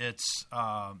 whether it's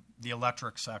the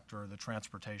electric sector, the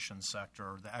transportation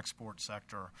sector, the export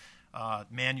sector,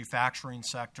 manufacturing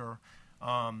sector,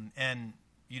 and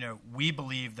we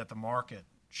believe that the market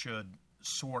should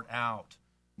sort out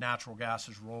natural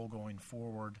gas's role going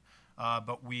forward,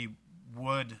 but we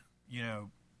would,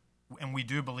 and we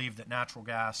do believe that natural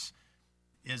gas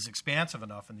is expansive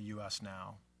enough in the U.S.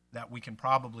 now that we can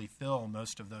probably fill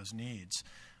most of those needs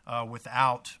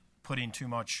without putting too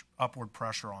much upward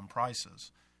pressure on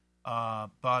prices.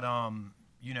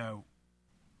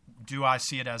 Do I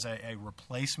see it as a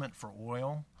replacement for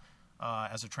oil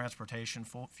as a transportation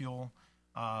fuel?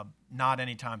 Not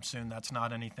anytime soon. That's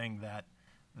not anything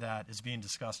that is being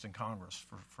discussed in Congress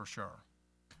for sure.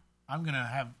 I'm going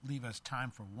to leave us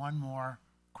time for one more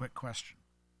quick question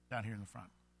down here in the front.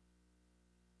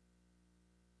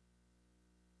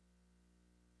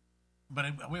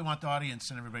 But we want the audience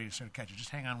and everybody to sort of catch it.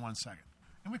 Just hang on 1 second.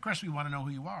 And of course, we want to know who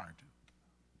you are, too.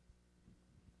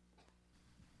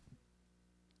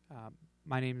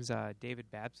 My name's David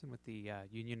Babson with the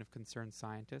Union of Concerned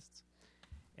Scientists.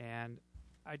 And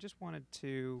I just wanted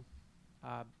to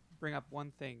bring up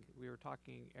one thing.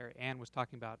 Ann was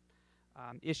talking about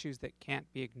issues that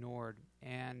can't be ignored.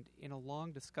 And in a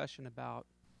long discussion about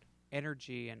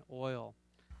energy and oil,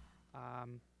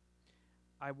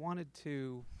 I wanted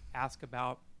to ask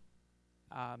about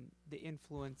the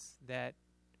influence that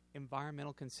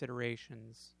environmental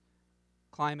considerations,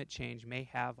 climate change may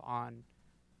have on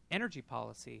energy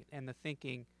policy and the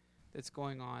thinking that's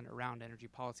going on around energy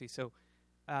policy. So,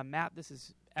 Matt, this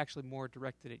is actually more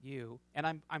directed at you, and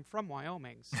I'm from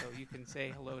Wyoming, so you can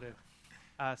say hello to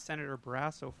Senator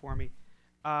Barrasso for me.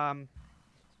 In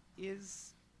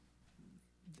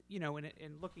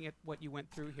looking at what you went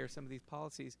through here, some of these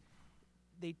policies,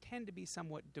 they tend to be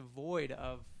somewhat devoid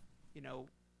of,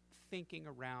 thinking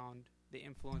around the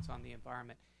influence on the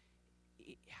environment.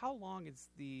 How long is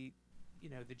the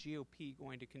GOP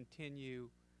going to continue,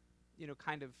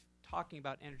 kind of talking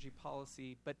about energy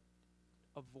policy, but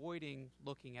avoiding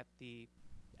looking at the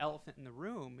elephant in the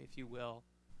room, if you will,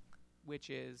 which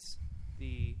is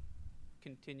the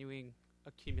continuing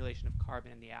accumulation of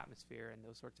carbon in the atmosphere and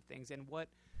those sorts of things? And what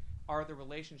are the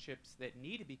relationships that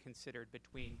need to be considered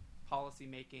between policy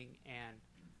making and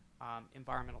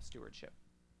environmental stewardship?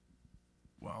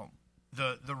 Well,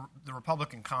 the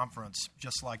Republican conference,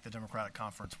 just like the Democratic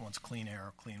conference, wants clean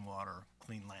air, clean water,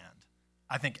 clean land.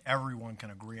 I think everyone can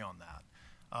agree on that.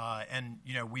 And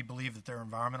we believe that there are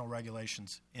environmental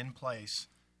regulations in place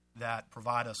that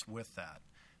provide us with that.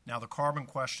 Now, the carbon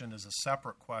question is a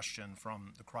separate question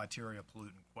from the criteria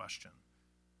pollutant question.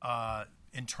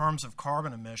 In terms of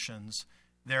carbon emissions,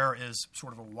 there is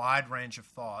sort of a wide range of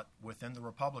thought within the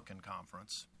Republican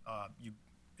conference.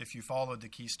 If you followed the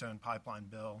Keystone Pipeline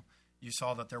bill, you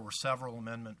saw that there were several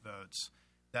amendment votes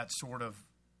that sort of,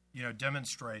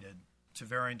 demonstrated to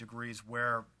varying degrees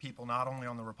where people not only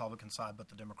on the Republican side but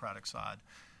the Democratic side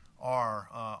are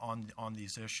on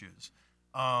these issues.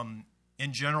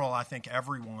 In general, I think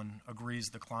everyone agrees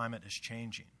the climate is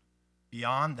changing.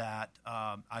 Beyond that,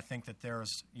 I think that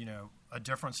there's, a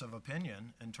difference of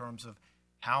opinion in terms of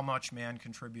how much man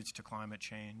contributes to climate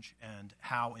change and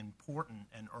how important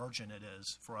and urgent it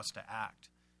is for us to act.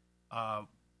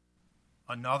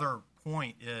 Another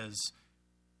point is,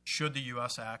 should the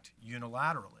U.S. act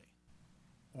unilaterally,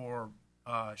 or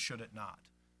should it not?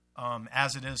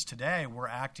 As it is today, we're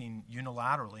acting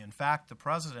unilaterally. In fact, the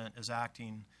president is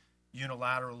acting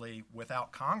unilaterally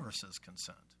without Congress's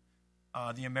consent.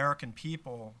 The American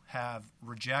people have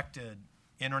rejected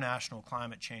international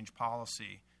climate change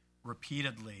policy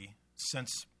repeatedly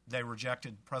since they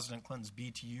rejected President Clinton's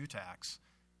BTU tax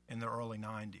in the early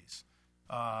 90s.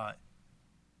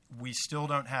 We still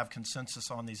don't have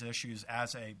consensus on these issues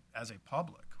as a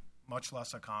public, much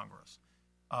less a Congress.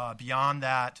 Beyond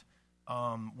that,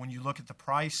 when you look at the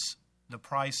price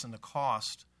and the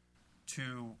cost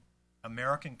to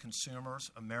American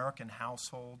consumers, American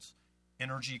households,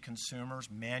 energy consumers,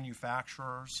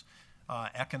 manufacturers,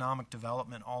 economic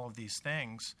development, all of these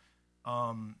things,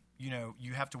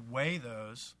 you have to weigh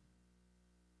those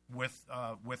with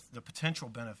the potential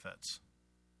benefits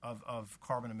of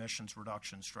carbon emissions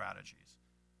reduction strategies.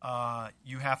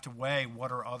 You have to weigh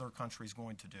what are other countries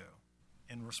going to do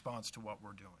in response to what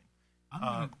we're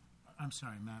doing. I'm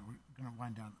sorry, Matt. We're going to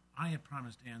wind down. I had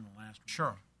promised Ann the last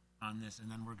Sure. on this,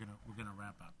 and then we're going to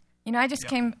wrap up. I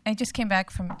just came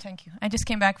back from. Thank you. I just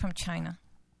came back from China,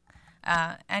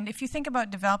 and if you think about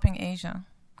developing Asia,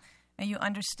 and you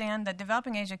understand that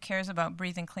developing Asia cares about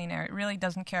breathing clean air, it really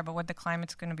doesn't care about what the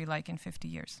climate's going to be like in 50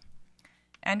 years.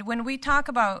 And when we talk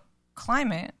about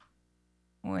climate,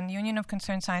 when Union of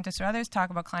Concerned Scientists or others talk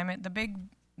about climate, the big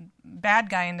bad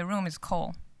guy in the room is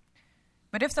coal.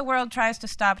 But if the world tries to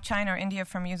stop China or India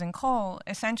from using coal,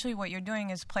 essentially what you're doing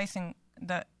is placing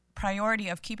the priority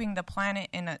of keeping the planet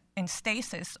in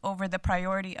stasis over the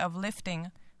priority of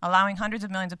allowing hundreds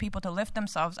of millions of people to lift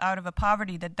themselves out of a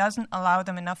poverty that doesn't allow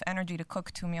them enough energy to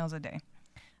cook 2 meals a day.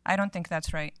 I don't think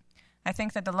that's right. I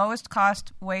think that the lowest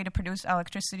cost way to produce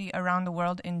electricity around the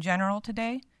world in general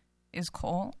today is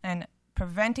coal, and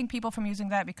preventing people from using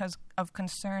that because of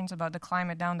concerns about the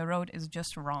climate down the road is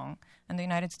just wrong. And the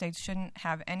United States shouldn't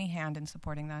have any hand in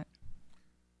supporting that.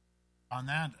 On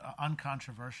that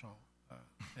uncontroversial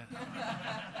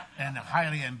and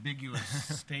highly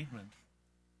ambiguous statement,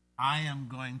 I am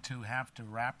going to have to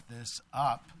wrap this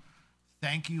up.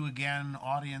 Thank you again,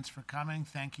 audience, for coming.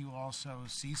 Thank you also,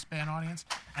 C-SPAN audience.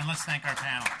 And let's thank our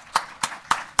panel.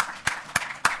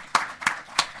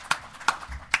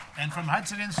 And from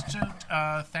Hudson Institute,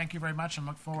 thank you very much and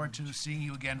look forward to seeing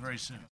you again very soon.